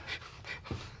 yeah.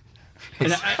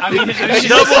 And I mean, Jimmy's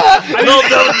laughing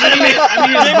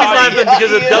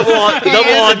because of double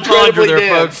entendre there,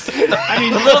 dense. folks. I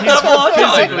mean, little double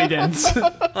entendre. physically dense.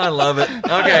 I love it.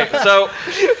 Okay, so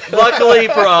luckily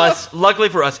for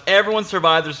us, everyone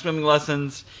survived their swimming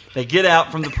lessons. They get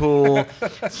out from the pool.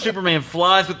 Superman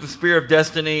flies with the Spear of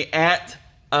Destiny at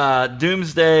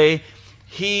Doomsday.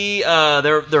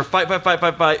 They're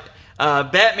fight.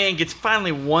 Batman gets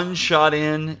finally one shot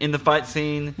in the fight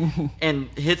scene and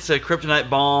hits a kryptonite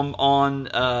bomb on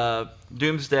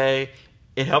Doomsday.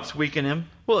 It helps weaken him.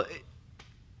 Well,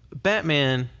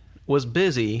 Batman was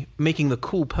busy making the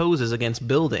cool poses against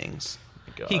buildings.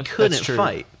 He couldn't That's true.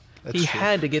 fight. That's He true.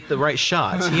 had to get the right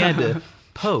shots. He had to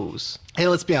pose. Hey,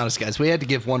 let's be honest, guys. We had to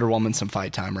give Wonder Woman some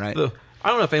fight time, right? I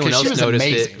don't know if anyone 'Cause she else was noticed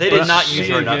amazing. it. They but did not use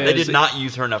She her enough. They is. did not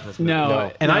use her enough in this movie.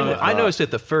 No, And no, I noticed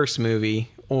it the first movie,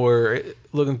 or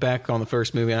looking back on the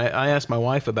first movie, I asked my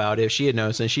wife about it if she had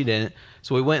noticed, and she didn't.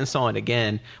 So we went and saw it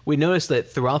again. We noticed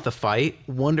that throughout the fight,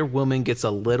 Wonder Woman gets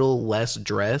a little less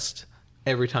dressed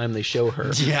every time they show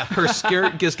her. Yeah. Her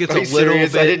skirt just gets Are a you little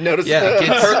serious? bit. I didn't notice yeah,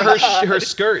 that. her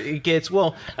skirt it gets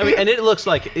and it looks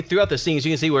like throughout the scenes you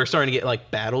can see we're starting to get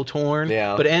like battle torn.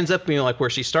 Yeah. But it ends up being like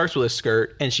where she starts with a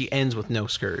skirt and she ends with no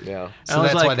skirt. Yeah. And So I was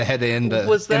that's like, why they had to end the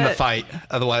was that, fight.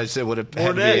 Otherwise, it would have More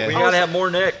had to neck. be. We gotta have more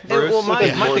neck, and, Bruce. well,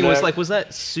 my More thing was neck. like, was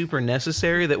that super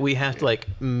necessary that we have to like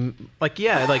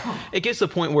it gets to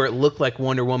the point where it looked like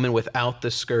Wonder Woman without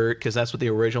the skirt because that's what the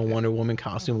original Wonder Woman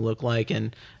costume looked like,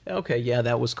 and okay, yeah,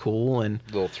 that was cool, and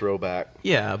Little throwback.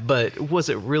 yeah, but was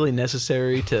it really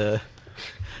necessary to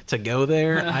go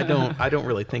there? I don't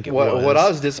really think it was. What I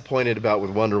was disappointed about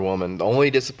with Wonder Woman, the only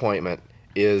disappointment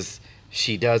is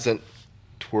she doesn't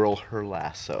twirl her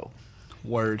lasso.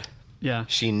 Word. yeah.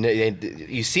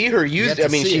 You see her use. get to I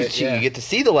mean, see it, yeah. you get to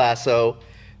see the lasso,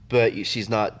 but she's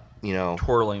not,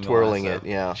 Twirling the twirling lasso. it.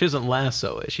 Yeah. She doesn't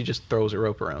lasso it; she just throws a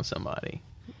rope around somebody.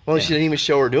 Well, she didn't even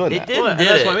show her doing It that. did. Well, and did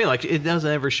that's it. what I mean. Like, it doesn't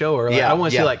ever show her. Like, Yeah, I want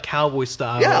to yeah. see like cowboy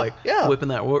style, Yeah, like yeah. whipping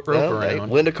that rope Well, around. hey,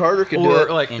 Linda Carter could do or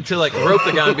it. like to like rope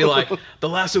the guy and be like, the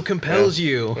lasso compels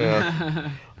you.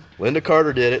 Linda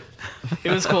Carter did it. It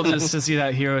was cool just to see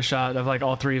that hero shot of like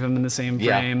all three of them in the same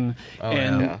Yeah. frame, Oh,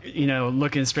 and yeah.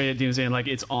 looking straight at Doomsday and like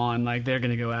it's on, like they're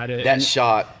gonna go at it. That And-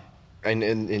 shot,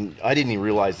 and I didn't even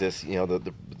realize this.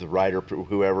 The writer,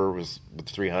 whoever was with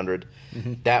 300,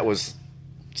 that was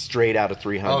straight out of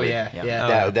 300. Oh yeah, Yeah.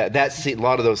 yeah. That scene, a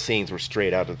lot of those scenes were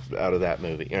straight out of that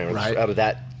movie. Right. Out of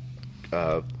that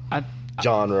I,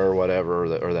 genre or whatever,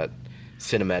 or that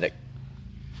cinematic.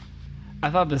 I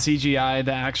thought the CGI,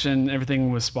 the action,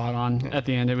 everything was spot on at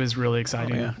the end. It was really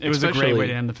exciting. yeah. It was a great Especially- way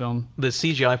to end the film. The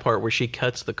CGI part where she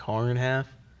cuts the car in half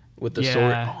with the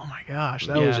sword. Yeah. Oh my gosh,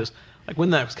 that was Yeah. just like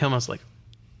when that was coming, I was like,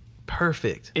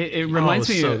 perfect. It Oh, reminds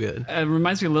it was me so good. It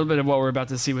reminds me a little bit of what we're about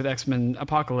to see with X-Men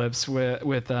Apocalypse with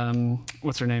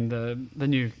what's her name, the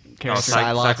new character.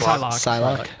 Psylocke.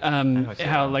 Psylocke. Psylocke.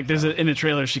 How like there's in a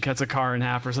trailer she cuts a car in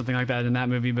half or something like that in that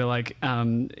movie, but like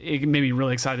it made me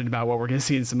really excited about what we're going to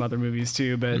see in some other movies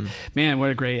too. But man, what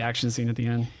a great action scene at the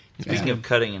end. Speaking of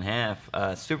cutting in half,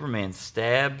 Superman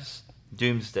stabs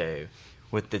Doomsday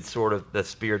with the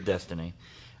Spear of Destiny,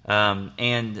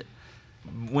 and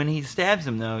when he stabs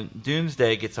him, though,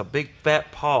 Doomsday gets a big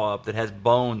fat paw up that has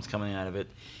bones coming out of it,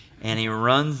 and he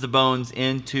runs the bones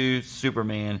into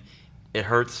Superman. It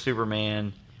hurts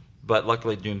Superman, but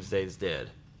luckily Doomsday's dead.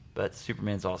 But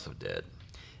Superman's also dead.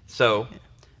 So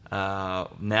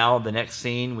now the next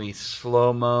scene, we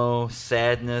slow-mo,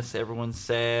 sadness, everyone's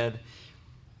sad.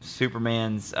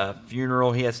 Superman's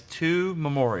funeral. He has two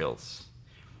memorials.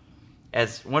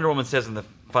 As Wonder Woman says in the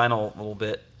final little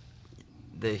bit,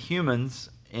 the humans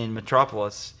in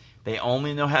Metropolis, they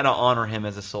only know how to honor him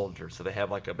as a soldier. So they have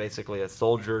like basically a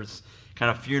soldier's kind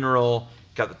of funeral,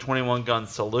 got the 21 gun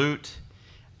salute,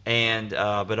 and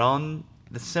but on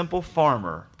the simple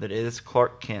farmer that is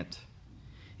Clark Kent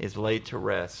is laid to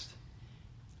rest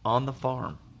on the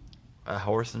farm, a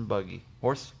horse and buggy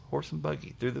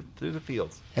through the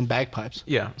fields. And bagpipes.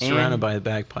 Yeah, surrounded And by the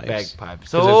bagpipes.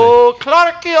 So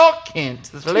Clarky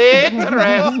Kent is laid to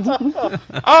rest.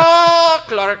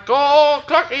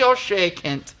 Clarky O'Shea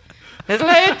Kent is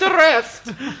laid to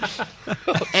rest.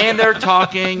 And they're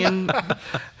talking and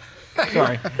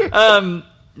sorry.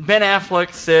 Ben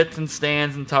Affleck sits and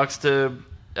stands and talks to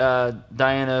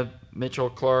Diana Mitchell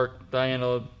Clark,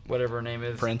 Diana whatever her name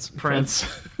is. Prince.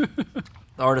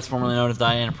 The artist formerly known as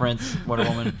Diana Prince, Wonder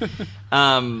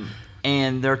Woman.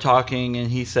 And they're talking, and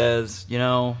he says,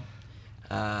 we're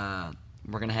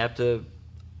going to have to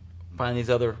find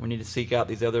we need to seek out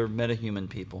these other metahuman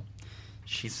people.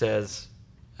 She says,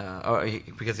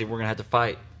 because we're going to have to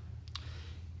fight.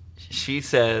 She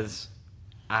says,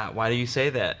 why do you say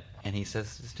that? And he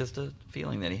says, it's just a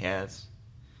feeling that he has.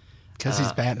 Because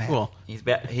he's Batman. Well,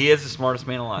 He is the smartest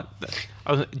man alive.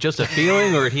 just a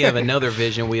feeling, or did he have another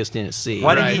vision we just didn't see?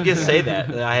 Why didn't he just say that?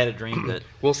 I had a dream that...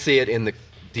 We'll see it in the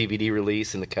DVD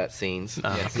release in the cutscenes.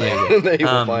 Yes. They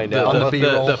will find out.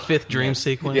 The fifth dream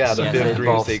sequence? Yeah, the Yes, fifth it dream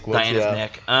involves sequence. Diana's Yeah.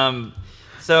 neck.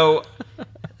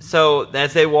 So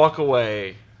as they walk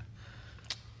away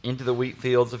into the wheat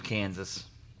fields of Kansas,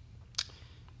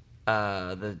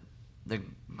 the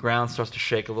ground starts to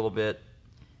shake a little bit.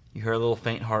 You hear a little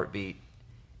faint heartbeat,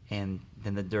 and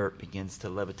then the dirt begins to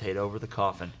levitate over the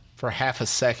coffin. For half a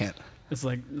second. It's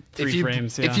like three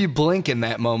frames. Yeah. If you blink in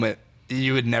that moment,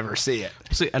 you would never see it.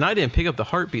 See, and I didn't pick up the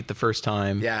heartbeat the first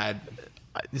time. Yeah.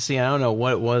 See, I don't know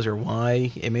what it was or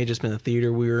why. It may have just been the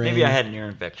theater we were in. Maybe I had an ear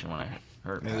infection when I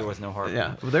heard. Maybe there was no heartbeat.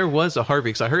 Yeah, well, there was a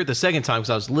heartbeat. Because I heard it the second time because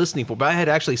I was listening for it. But I had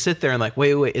to actually sit there and like,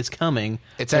 wait, it's coming.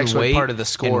 It's and actually wait, part of the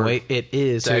score, and wait, it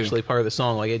is too. actually part of the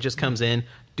song. Like, it just comes in,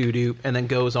 doo-doo, and then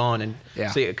goes on. And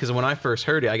Yeah. see, because when I first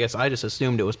heard it, I guess I just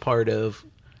assumed it was part of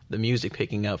the music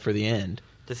picking up for the end.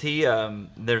 Does he?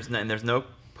 There's no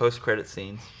post-credit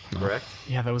scenes, correct?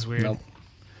 Yeah, that was weird. Nope.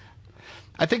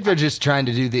 I think they're just trying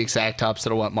to do the exact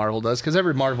opposite of what Marvel does, because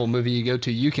every Marvel movie you go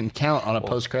to, you can count on a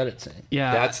post-credit scene.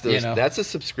 Yeah, That's a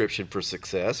subscription for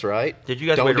success, right? Did you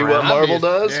guys don't wait do around? what Marvel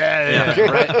does? Yeah,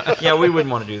 right. Yeah, we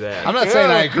wouldn't want to do that. I'm not saying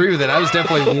I agree with it. I was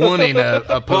definitely wanting a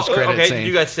Well, post-credit okay, scene. did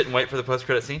you guys sit and wait for the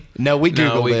post-credit scene? No, we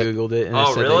Googled No, we it. Googled it. And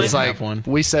Oh, it said really? they It's didn't like have one.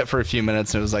 we sat for a few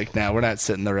minutes, and it was like, no, we're not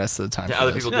sitting the rest of the time. Yeah, for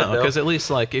other this. people No, did, because though. at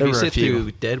least like if There you were a sit few.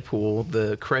 through Deadpool,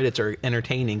 the credits are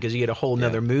entertaining because you get a whole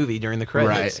nother movie during the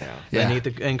credits. Right. Then Yeah. you get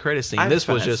the end credit scene. I This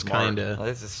find was that just smart. kind of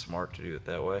This is smart to do it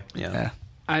that way. Yeah.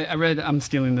 I read, I'm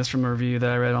stealing this from a review that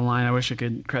I read online. I wish I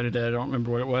could credit it. I don't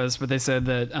remember what it was, but they said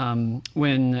that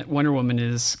when Wonder Woman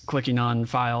is clicking on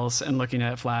files and looking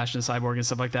at Flash and Cyborg and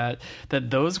stuff like that, that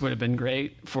those would have been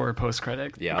great for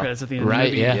post-credit credits at the end Right,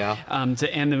 of the movie. yeah.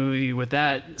 To end the movie with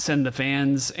that, send the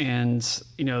fans and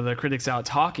the critics out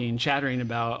talking, chattering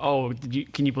about,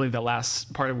 can you believe that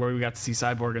last part of where we got to see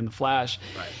Cyborg and the Flash?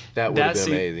 Right. That would have been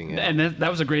amazing. Yeah. And that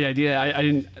was a great idea. I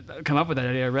didn't come up with that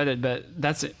idea. I read it, but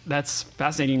that's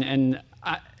fascinating. And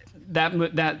then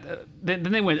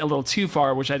they went a little too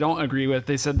far, which I don't agree with.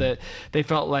 They said that they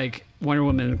felt like Wonder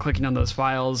Woman clicking on those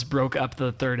files broke up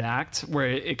the third act, where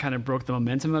it kind of broke the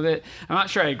momentum of it. I'm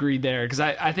not sure I agreed there, because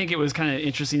I think it was kind of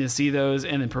interesting to see those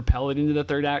and then propel it into the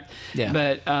third act. Yeah.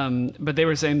 But they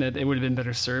were saying that it would have been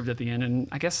better served at the end, and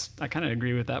I guess I kind of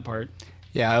agree with that part.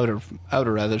 Yeah, I would have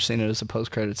rather seen it as a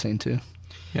post-credit scene too.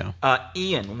 yeah.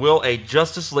 Ian, will a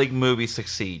Justice League movie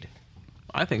succeed?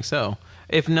 I think so.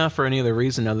 If not for any other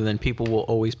reason other than people will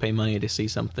always pay money to see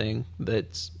something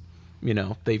that's,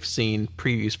 they've seen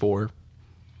previews for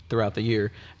throughout the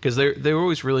year. Because they're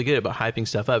always really good about hyping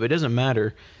stuff up. It doesn't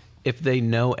matter if they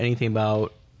know anything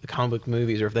about the comic book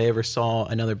movies or if they ever saw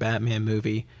another Batman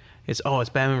movie. It's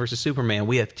Batman versus Superman.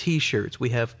 We have T-shirts. We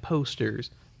have posters.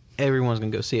 Everyone's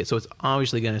going to go see it. So it's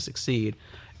obviously going to succeed.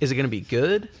 Is it going to be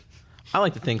good? I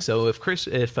like to think so.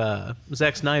 If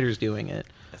Zack Snyder's doing it,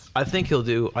 I think he'll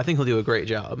do a great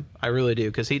job. I really do,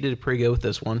 because he did pretty good with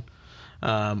this one.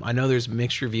 I know there's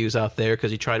mixed reviews out there because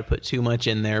he tried to put too much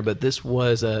in there, but this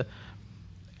was a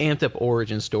amped up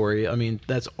origin story. I mean,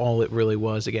 that's all it really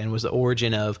was. Again, was the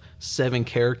origin of 7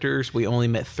 characters. We only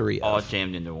met 3 of. All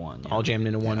jammed into one. Yeah. All jammed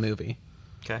into one movie.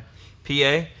 Okay.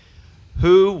 PA,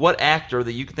 what actor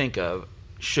that you can think of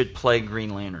should play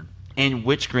Green Lantern? And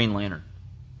which Green Lantern?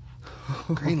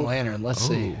 Green Lantern. Let's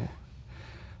see.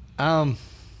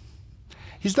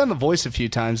 He's done the voice a few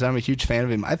times. I'm a huge fan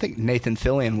of him. I think Nathan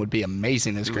Fillion would be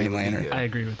amazing as Green Lantern. I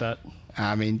agree with that.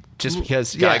 I mean, just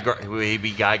because, Will he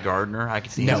be Guy Gardner? I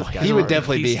can see No, him as Guy he would Gardner.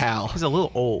 definitely be Hal. He's a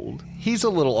little old. He's a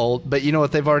little old, but you know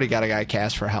what? They've already got a guy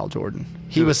cast for Hal Jordan.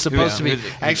 He was supposed to be. who is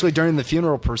it? Actually, during the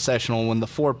funeral processional, when the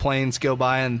 4 planes go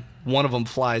by and one of them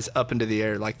flies up into the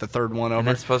air, like the third one And over,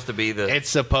 that's supposed to be the. it's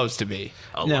supposed to be.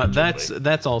 No, allegedly.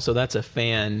 that's a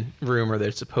fan rumor that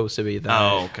it's supposed to be that.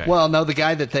 Oh, okay. Well, no, the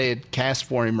guy that they had cast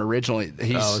for him originally,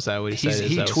 is that what he said? Is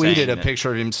he that what tweeted saying a that-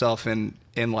 picture of himself in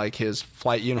like his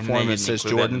flight uniform. they It didn't says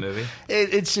include that in Jordan. the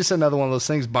movie? It's just another one of those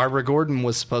things. Barbara Gordon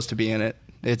was supposed to be in it.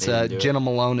 It's They didn't do it. Jenna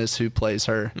Malone is who plays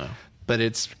her. No. But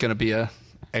it's going to be a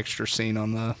extra scene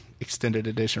on the extended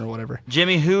edition or whatever.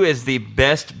 Jimmy, who is the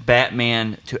best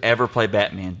Batman to ever play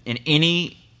Batman in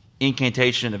any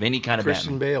incantation of any kind of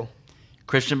Christian Batman? Bale,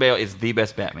 Christian Bale is the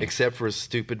best Batman. except for his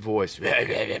stupid voice.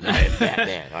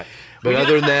 Batman. But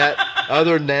other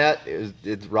than that,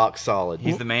 it's rock solid.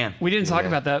 He's the man. We didn't talk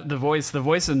about that. The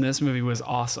voice in this movie was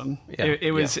awesome. Yeah.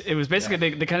 It was basically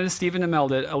they kind of Stephen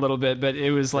Amelled it a little bit, but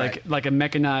it was like a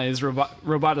mechanized,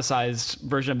 roboticized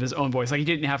version of his own voice. Like he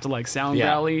didn't have to like sound Yeah.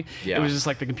 valley. Yeah. It was just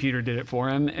like the computer did it for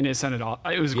him, and it sounded all.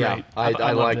 It was Yeah, great. I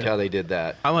loved liked it. how they did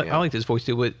that. I Yeah. like this voice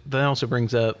too. But that also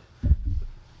brings up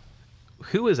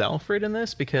who is Alfred in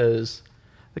this, because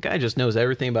the guy just knows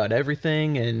everything about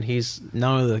everything, and he's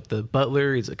not only like the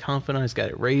butler, he's a confidant. He's got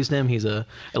it raised him. He's a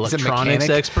electronics mechanic.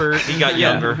 expert. He got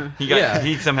younger. Yeah.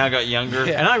 He somehow got younger.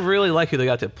 Yeah, and I really like who they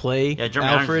got to play Yeah, Jeremy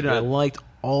Irons Alfred, is and I good. liked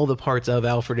all the parts of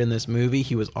Alfred in this movie.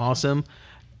 He was awesome.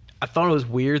 I thought it was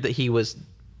weird that he was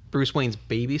Bruce Wayne's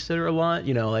babysitter a lot.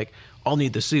 You know, like, I'll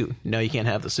need the suit. No, you can't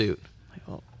have the suit. Like,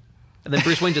 oh. And then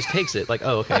Bruce Wayne just takes it. Like,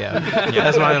 oh, okay, yeah.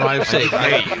 That's my mistake.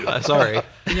 Sorry.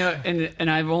 You know, and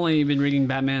I've only been reading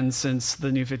Batman since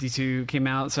the New 52 came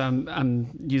out, so I'm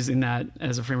using that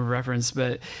as a frame of reference.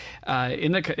 But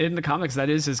in the comics, that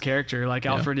is his character. Like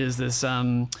Alfred is this.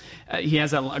 He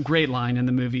has a great line in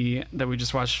the movie that we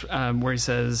just watched, where he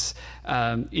says,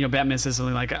 Batman says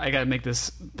something like, "I got to make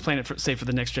this planet safe for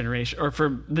the next generation, or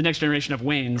for the next generation of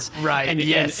Waynes." Right, And,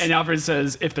 yes. and Alfred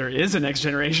says, "If there is a next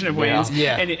generation of Waynes."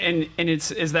 Yeah. And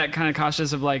it's is that kind of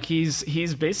cautious of like he's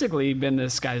basically been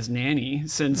this guy's nanny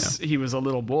since he was a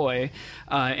little boy,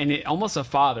 and almost a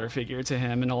father figure to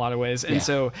him in a lot of ways. And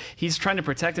so he's trying to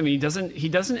protect him. He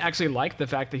doesn't actually like the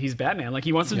fact that he's Batman. Like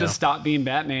he wants him to stop being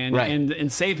Batman Right.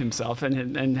 and save himself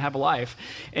and have a life.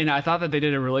 And I thought that they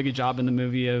did a really good job in the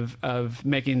movie of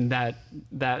making that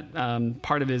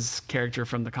part of his character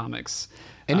from the comics.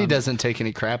 And he doesn't take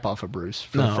any crap off of Bruce.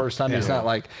 For the No. first time, he's not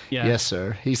like, Yeah. yes,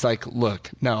 sir. He's like, look,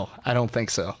 no, I don't think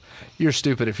so. You're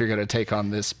stupid if you're going to take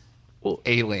on this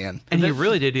alien. And he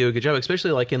really did do a good job,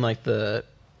 especially like in like the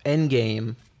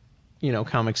Endgame,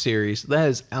 comic series. That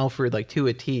is Alfred like to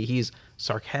a T. He's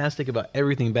sarcastic about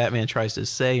everything Batman tries to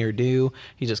say or do.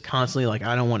 He's just constantly like,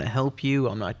 I don't want to help you.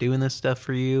 I'm not doing this stuff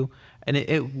for you. And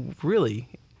it really,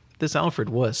 this Alfred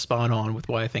was spot on with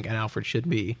what I think an Alfred should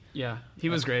be. Yeah, he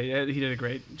was great. He did a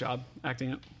great job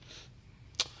acting it.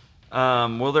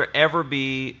 Will there ever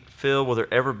be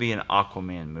an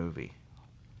Aquaman movie?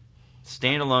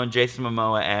 Standalone Jason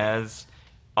Momoa as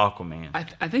Aquaman.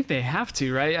 I think they have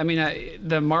to, right? I mean,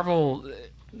 the Marvel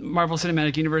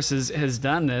Cinematic Universe has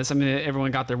done this. I mean,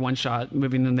 everyone got their one-shot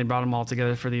movie, and then they brought them all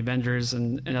together for the Avengers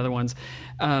and other ones.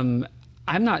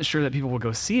 I'm not sure that people will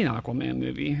go see an Aquaman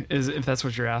movie, if that's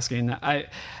what you're asking.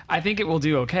 I think it will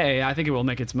do okay. I think it will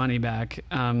make its money back.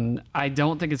 I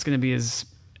don't think it's going to be as...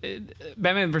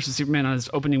 Batman vs. Superman on its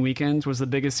opening weekend was the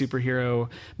biggest superhero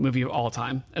movie of all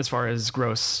time as far as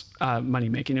gross money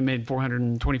making. It made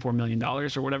 $424 million or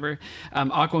whatever.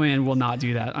 Aquaman will not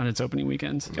do that on its opening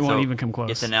weekend. It won't even come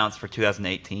close. It's announced for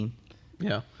 2018.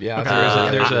 Yeah.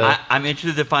 Yeah. I'm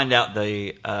interested to find out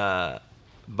the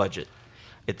budget.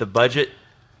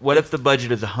 What if the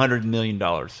budget is $100 million?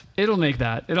 It'll make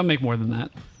that. It'll make more than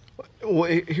that. Well,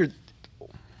 here,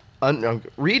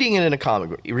 reading an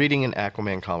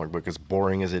Aquaman comic book, as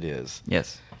boring as it is,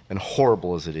 Yes. and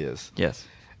horrible as it is. Yes.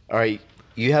 All right,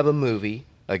 you have a movie,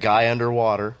 a guy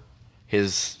underwater,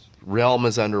 his realm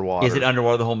is underwater. Is it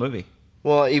underwater the whole movie?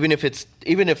 Well, even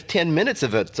if 10 minutes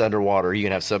of it's underwater, are you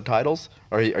gonna have subtitles?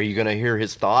 Are you gonna hear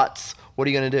his thoughts? What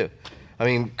are you gonna do? I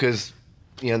mean, because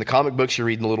in the comic books you're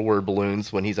reading the little word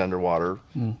balloons when he's underwater,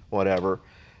 whatever.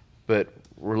 But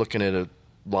we're looking at a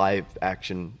live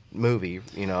action movie,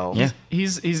 Yeah.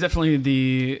 He's definitely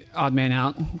the odd man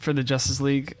out for the Justice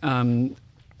League,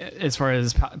 as far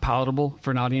as palatable for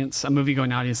an audience, a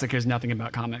movie-going audience that cares nothing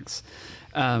about comics.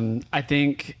 I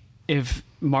think if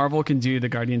Marvel can do the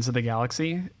Guardians of the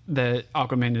Galaxy, that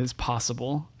Aquaman is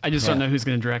possible. I just don't know who's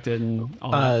going to direct it and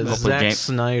all that. but- Zack James-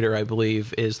 Snyder, I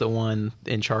believe, is the one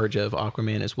in charge of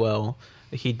Aquaman as well.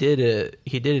 He did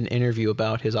an interview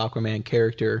about his Aquaman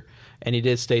character, and he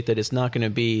did state that it's not going to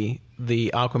be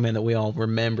the Aquaman that we all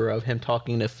remember of him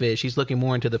talking to fish. He's looking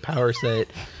more into the power set.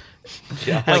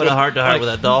 Having a heart to heart with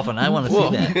a dolphin. I want to see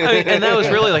that. I mean, and that was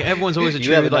really like everyone's always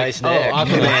You have a attributed like, nice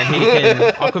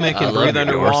neck. Aquaman can love breathe your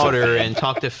underwater and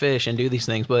talk to fish and do these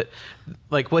things, but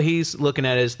like what he's looking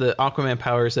at is the Aquaman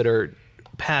powers that are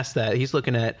past that. He's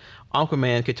looking at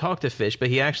Aquaman could talk to fish, but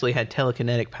he actually had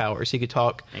telekinetic powers. He could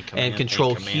talk and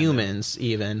control humans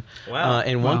even. Wow.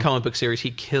 In one comic book series, he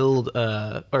killed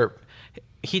or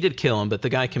he did kill him, but the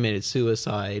guy committed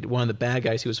suicide, one of the bad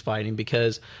guys he was fighting,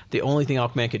 because the only thing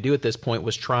Aquaman could do at this point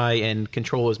was try and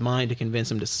control his mind to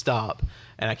convince him to stop.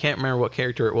 And I can't remember what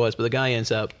character it was, but the guy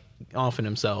ends up offing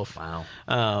himself. Wow.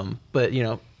 But, you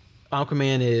know,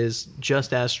 Aquaman is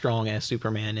just as strong as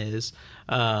Superman is.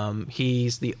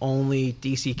 He's the only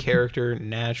DC character,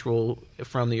 natural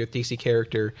from the DC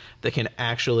character, that can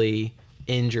actually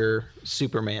injure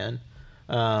Superman.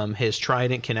 His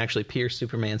trident can actually pierce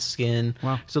Superman's skin.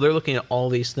 Wow. So they're looking at all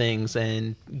these things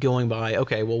and going by,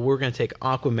 okay, well, we're going to take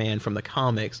Aquaman from the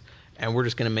comics and we're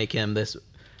just going to make him this,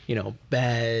 you know,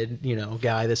 bad, you know,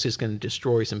 guy that's just going to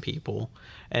destroy some people.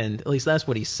 And at least that's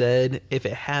what he said. If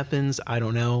it happens, I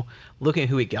don't know. Looking at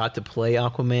who he got to play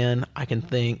Aquaman, I can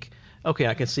think, okay,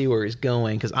 I can see where he's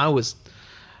going. Because I was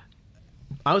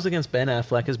against Ben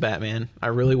Affleck as Batman. I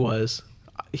really was.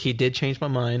 He did change my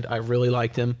mind. I really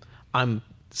liked him. I'm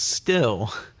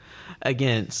still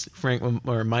against Mike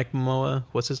Momoa.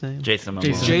 What's his name? Jason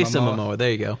Momoa. Jason Momoa.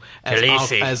 There you go.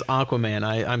 Khaleesi. As Aquaman,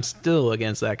 I'm still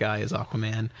against that guy as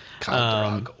Aquaman.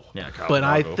 Khal Drogo. Yeah, Khal But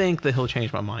I Drogo. think that he'll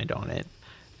change my mind on it.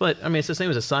 But I mean, it's the same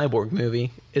as a Cyborg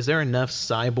movie. Is there enough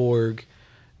Cyborg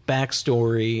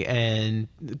backstory? And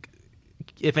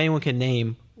if anyone can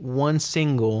name one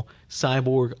single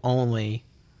Cyborg only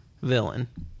villain,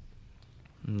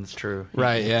 That's true.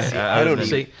 Right, yeah. I don't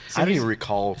was- even. See- I don't even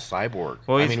recall Cyborg.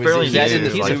 Well, I he's mean, fairly is that new. in the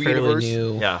He's he's a DC fairly universe?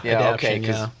 new Yeah. Yeah, okay, adaptation.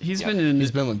 'cause- He's Yeah. been in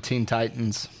He's been with Teen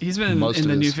Titans. He's been most in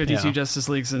of the new his- 52 yeah. Justice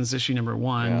League since issue number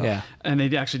 1. Yeah. And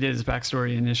they actually did his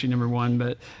backstory in issue number 1.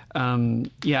 But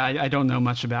I don't know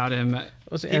much about him.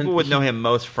 People would know him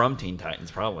most from Teen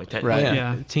Titans, probably. technically. Right.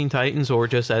 Yeah. Yeah. Teen Titans, or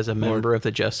just as a member of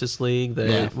the Justice League that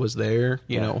Yeah. was there,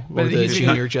 you know, or But the he's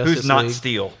Junior Justice Who's not League.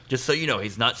 Steel? Just so you know,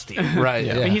 he's not Steel. Right,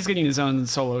 yeah. I mean, he's getting his own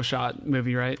solo shot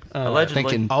movie, right? Allegedly.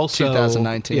 thinking Also,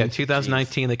 2019. Yeah,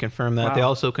 2019. They confirmed that. They Wow.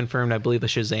 also confirmed, I believe, the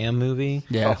Shazam movie,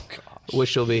 Yeah.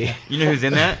 which will be You know who's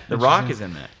in that? The Rock is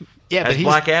in that. Yeah, As but he's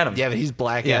Black Adam. Yeah, but he's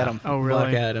Black yeah, Adam. Oh, really?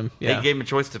 Black Adam. Yeah, They gave him a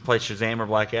choice to play Shazam or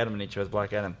Black Adam, and he chose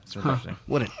Black Adam. It's interesting.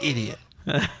 What an idiot.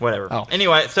 Whatever. Oh.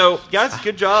 Anyway, so guys,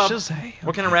 good job. Shazam.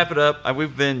 We're gonna wrap it up.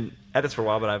 We've been at this for a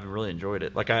while, but I've really enjoyed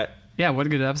it. Yeah, what a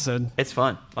good episode. It's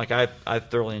fun. I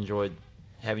thoroughly enjoyed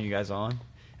having you guys on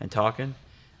and talking.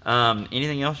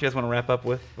 Anything else you guys want to wrap up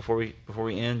with before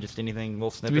we end? Just anything, little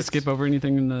snippets. Did we skip over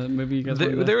anything in the movie you guys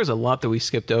wanted to- there was a lot that we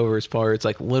skipped over as far as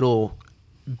like little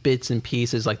bits and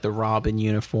pieces, like the Robin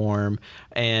uniform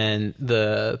and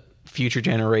the future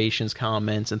generations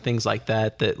comments and things like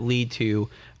that lead to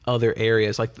other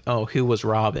areas, like, oh, who was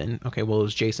Robin? Okay, well, it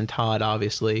was Jason Todd,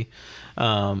 obviously.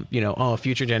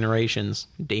 Future generations,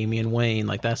 Damian Wayne,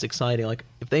 like, that's exciting. Like,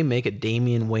 if they make a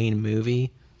Damian Wayne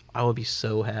movie, I would be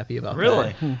so happy about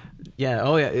Really? that. Yeah,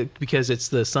 oh yeah, because it's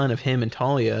the son of him and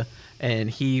Talia, and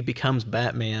he becomes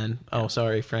Batman. Oh,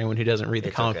 sorry for anyone who doesn't read the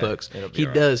It's comic okay. books. It'll be He all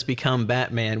right. does become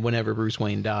Batman whenever Bruce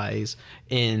Wayne dies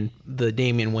in the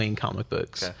Damian Wayne comic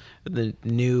books. Okay. The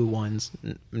new ones,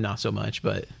 not so much,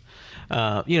 but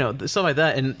stuff like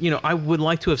that. And I would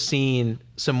like to have seen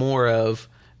some more of,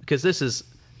 because this is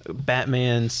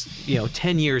Batman's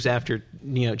 10 years after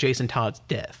Jason Todd's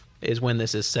death is when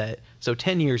this is set. So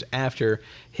 10 years after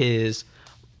his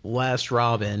last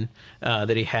Robin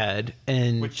that he had,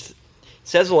 and Which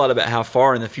says a lot about how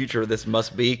far in the future this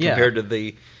must be Yeah. compared to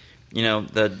the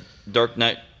Dark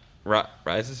Knight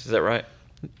Rises. Is that right?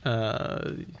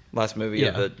 Last movie yeah.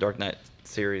 of the Dark Knight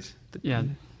series. Yeah.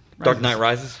 Dark Knight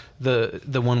Rises.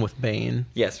 the one with Bane.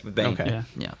 Yes, with Bane. Okay.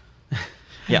 Yeah.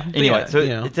 Yeah. Anyway, yeah, so you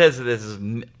know. it says that this is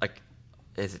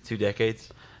is it 2 decades?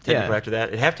 Technically Yeah. after that,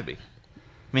 it'd have to be.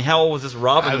 I mean, how old was this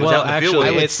Robin? Who was Well, out in the actually, field?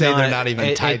 I would it's say they're not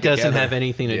even tied It doesn't together. have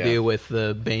anything to Yeah. do with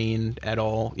the Bane at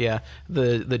all. Yeah,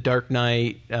 the Dark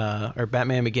Knight or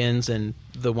Batman Begins and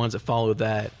the ones that follow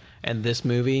that and this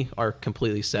movie are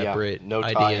completely separate. Yeah, no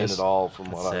tie-in ideas. at all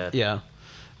from what That's I. sad. Yeah.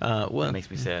 That Well,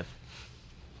 makes me sad.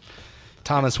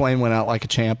 Thomas Wayne went out like a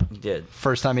champ. He did.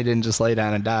 First time he didn't just lay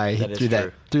down and die. That He is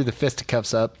threw true. the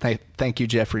fisticuffs up. Thank you,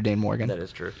 Jeffrey Dean Morgan. That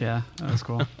is true. Yeah, that was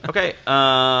cool. Okay.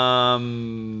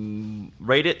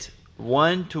 Rate it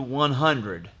 1 to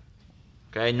 100.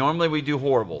 Okay. Normally we do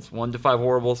horribles. 1 to 5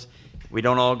 horribles. We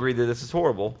don't all agree that this is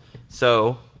horrible.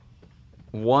 So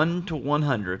 1 to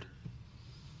 100.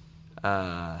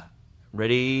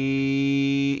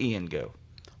 Ready, Ian, go.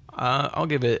 I'll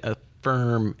give it a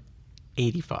firm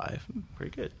 85.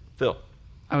 Pretty good. Phil.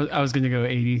 I was going to go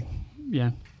 80.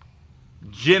 Yeah.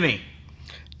 Jimmy.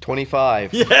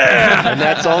 25. Yeah, and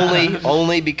that's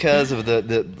only because of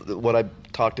the what I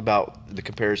talked about, the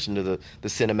comparison to the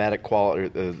cinematic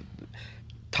quality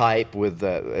type with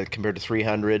compared to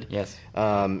 300. Yes.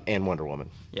 And Wonder Woman.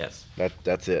 Yes.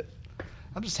 That's it.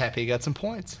 I'm just happy he got some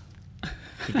points.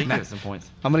 He did give us some points.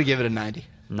 I'm going to give it a 90.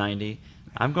 90.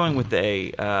 I'm going with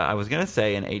I was going to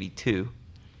say an 82,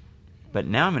 but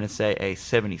now I'm going to say a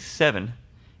 77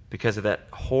 because of that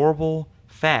horrible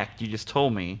fact you just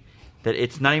told me that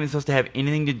it's not even supposed to have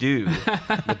anything to do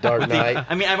The Dark Knight.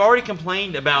 I mean, I've already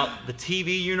complained about the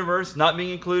TV universe not being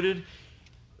included.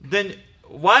 Then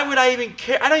why would I even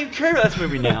care? I don't even care about this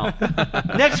movie now.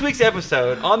 Next week's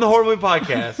episode on the Horror Movie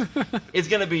Podcast is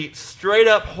going to be straight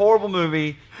up horrible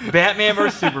movie, Batman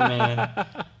vs. Superman,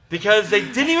 because they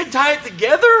didn't even tie it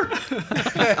together?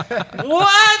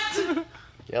 What?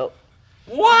 Yep.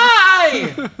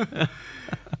 Why?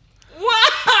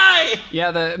 Why?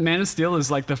 Yeah, the Man of Steel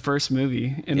is like the first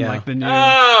movie in Yeah. like the new.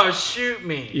 Oh, shoot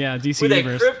me. Yeah, DC With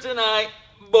universe. a kryptonite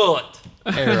bullet.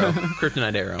 Arrow.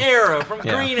 Kryptonite Arrow. Arrow from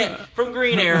Yeah.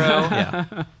 Green Arrow.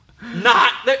 Yeah.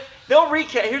 They'll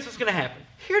recap. Here's what's going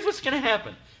to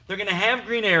happen. They're going to have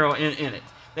Green Arrow in it.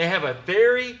 They have a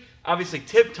very obviously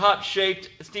tip-top shaped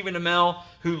Stephen Amell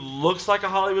who looks like a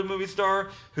Hollywood movie star,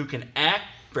 who can act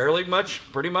pretty much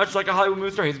like a Hollywood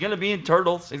movie star. He's going to be in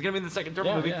Turtles. He's going to be in the second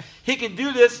Turtle movie. yeah. He can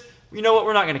do this. You know what?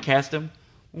 We're not going to cast him.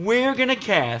 We're going to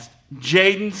cast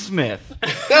Jaden Smith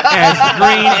as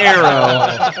Green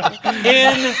Arrow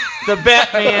in the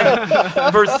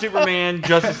Batman vs. Superman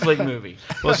Justice League movie.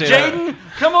 Well, see, Jaden,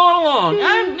 come on along.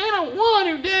 I don't want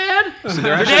to, Dad.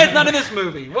 Your dad's not in this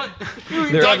movie. What? Who are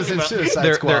you They're- talking was in about? Suicide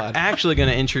They're Squad. actually going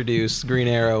to introduce Green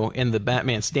Arrow in the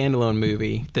Batman standalone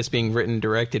movie that's being written and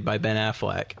directed by Ben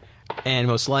Affleck. And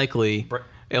most likely,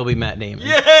 it'll be Matt Damon.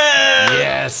 Yeah!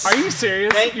 Yes. Are you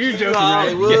serious? Thank You're you, joking,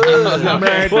 right?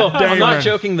 Hollywood. Well, I'm not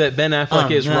joking that Ben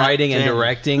Affleck is Matt writing and Damon.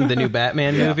 directing the new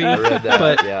Batman movie, I read that,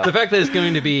 but yeah. the fact that it's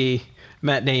going to be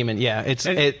Matt Damon, yeah, it's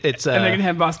And it's they're gonna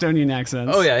have Bostonian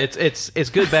accents. oh yeah, it's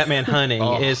good Batman hunting.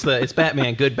 It's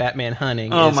Batman good Batman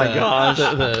hunting. Oh is, my gosh.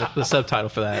 the subtitle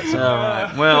for that. So. All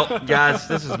right. Well, guys,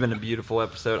 this has been a beautiful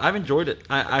episode. I've enjoyed it.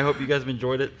 I hope you guys have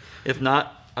enjoyed it. If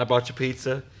not, I bought you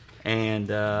pizza, and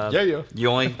Yeah. you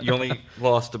only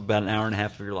lost about an hour and a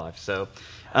half of your life. So,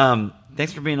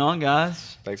 thanks for being on,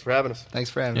 guys. Thanks for having us. Thanks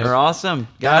for having You're us. awesome,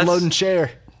 guys. Download and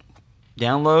share.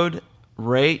 Download,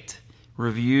 rate,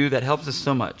 review. That helps us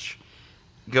so much.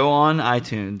 Go on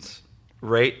iTunes,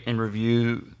 rate and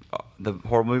review the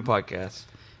Horror Movie Podcast.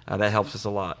 That helps us a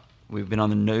lot. We've been on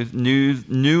the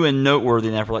new and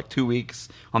noteworthy now for like 2 weeks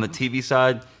on the TV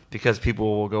side because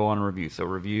people will go on and review. So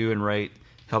review and rate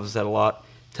helps us out a lot.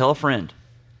 Tell a friend.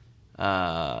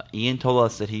 Ian told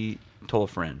us that he told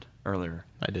a friend earlier.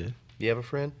 I did. You have a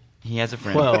friend? He has a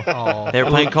friend. Well, They were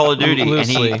playing Call of Duty,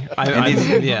 loosely.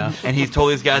 and Yeah. he's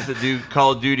told these guys that do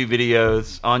Call of Duty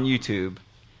videos on YouTube,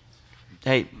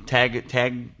 hey,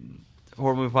 tag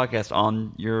Horror Movie Podcast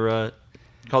on your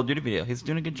Call of Duty video. He's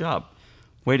doing a good job.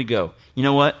 Way to go. You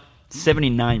know what?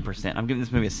 79%. I'm giving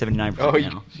this movie a 79% Oh,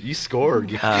 now. you scored.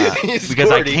 You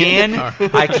Because I scored, Ian.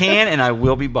 can, and I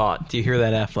will be bought. Do you hear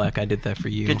that, Affleck? I did that for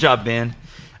you. Good job, Ben.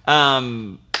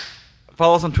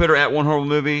 Follow us on Twitter at One Horrible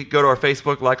Movie. Go to our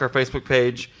Facebook, like our Facebook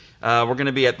page. We're going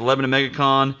to be at the Lebanon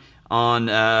MegaCon on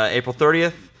April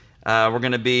 30th. We're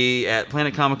going to be at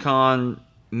Planet Comic Con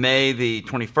May the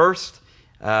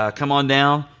 21st. Come on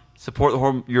down. Support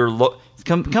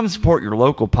come support your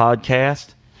local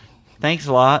podcast. Thanks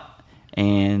a lot,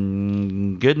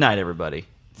 and good night, everybody.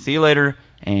 See you later,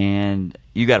 and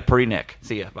you got a pretty neck.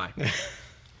 See ya. Bye.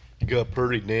 You got a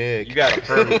pretty neck. You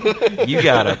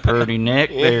got a pretty neck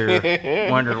there,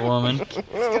 Wonder Woman.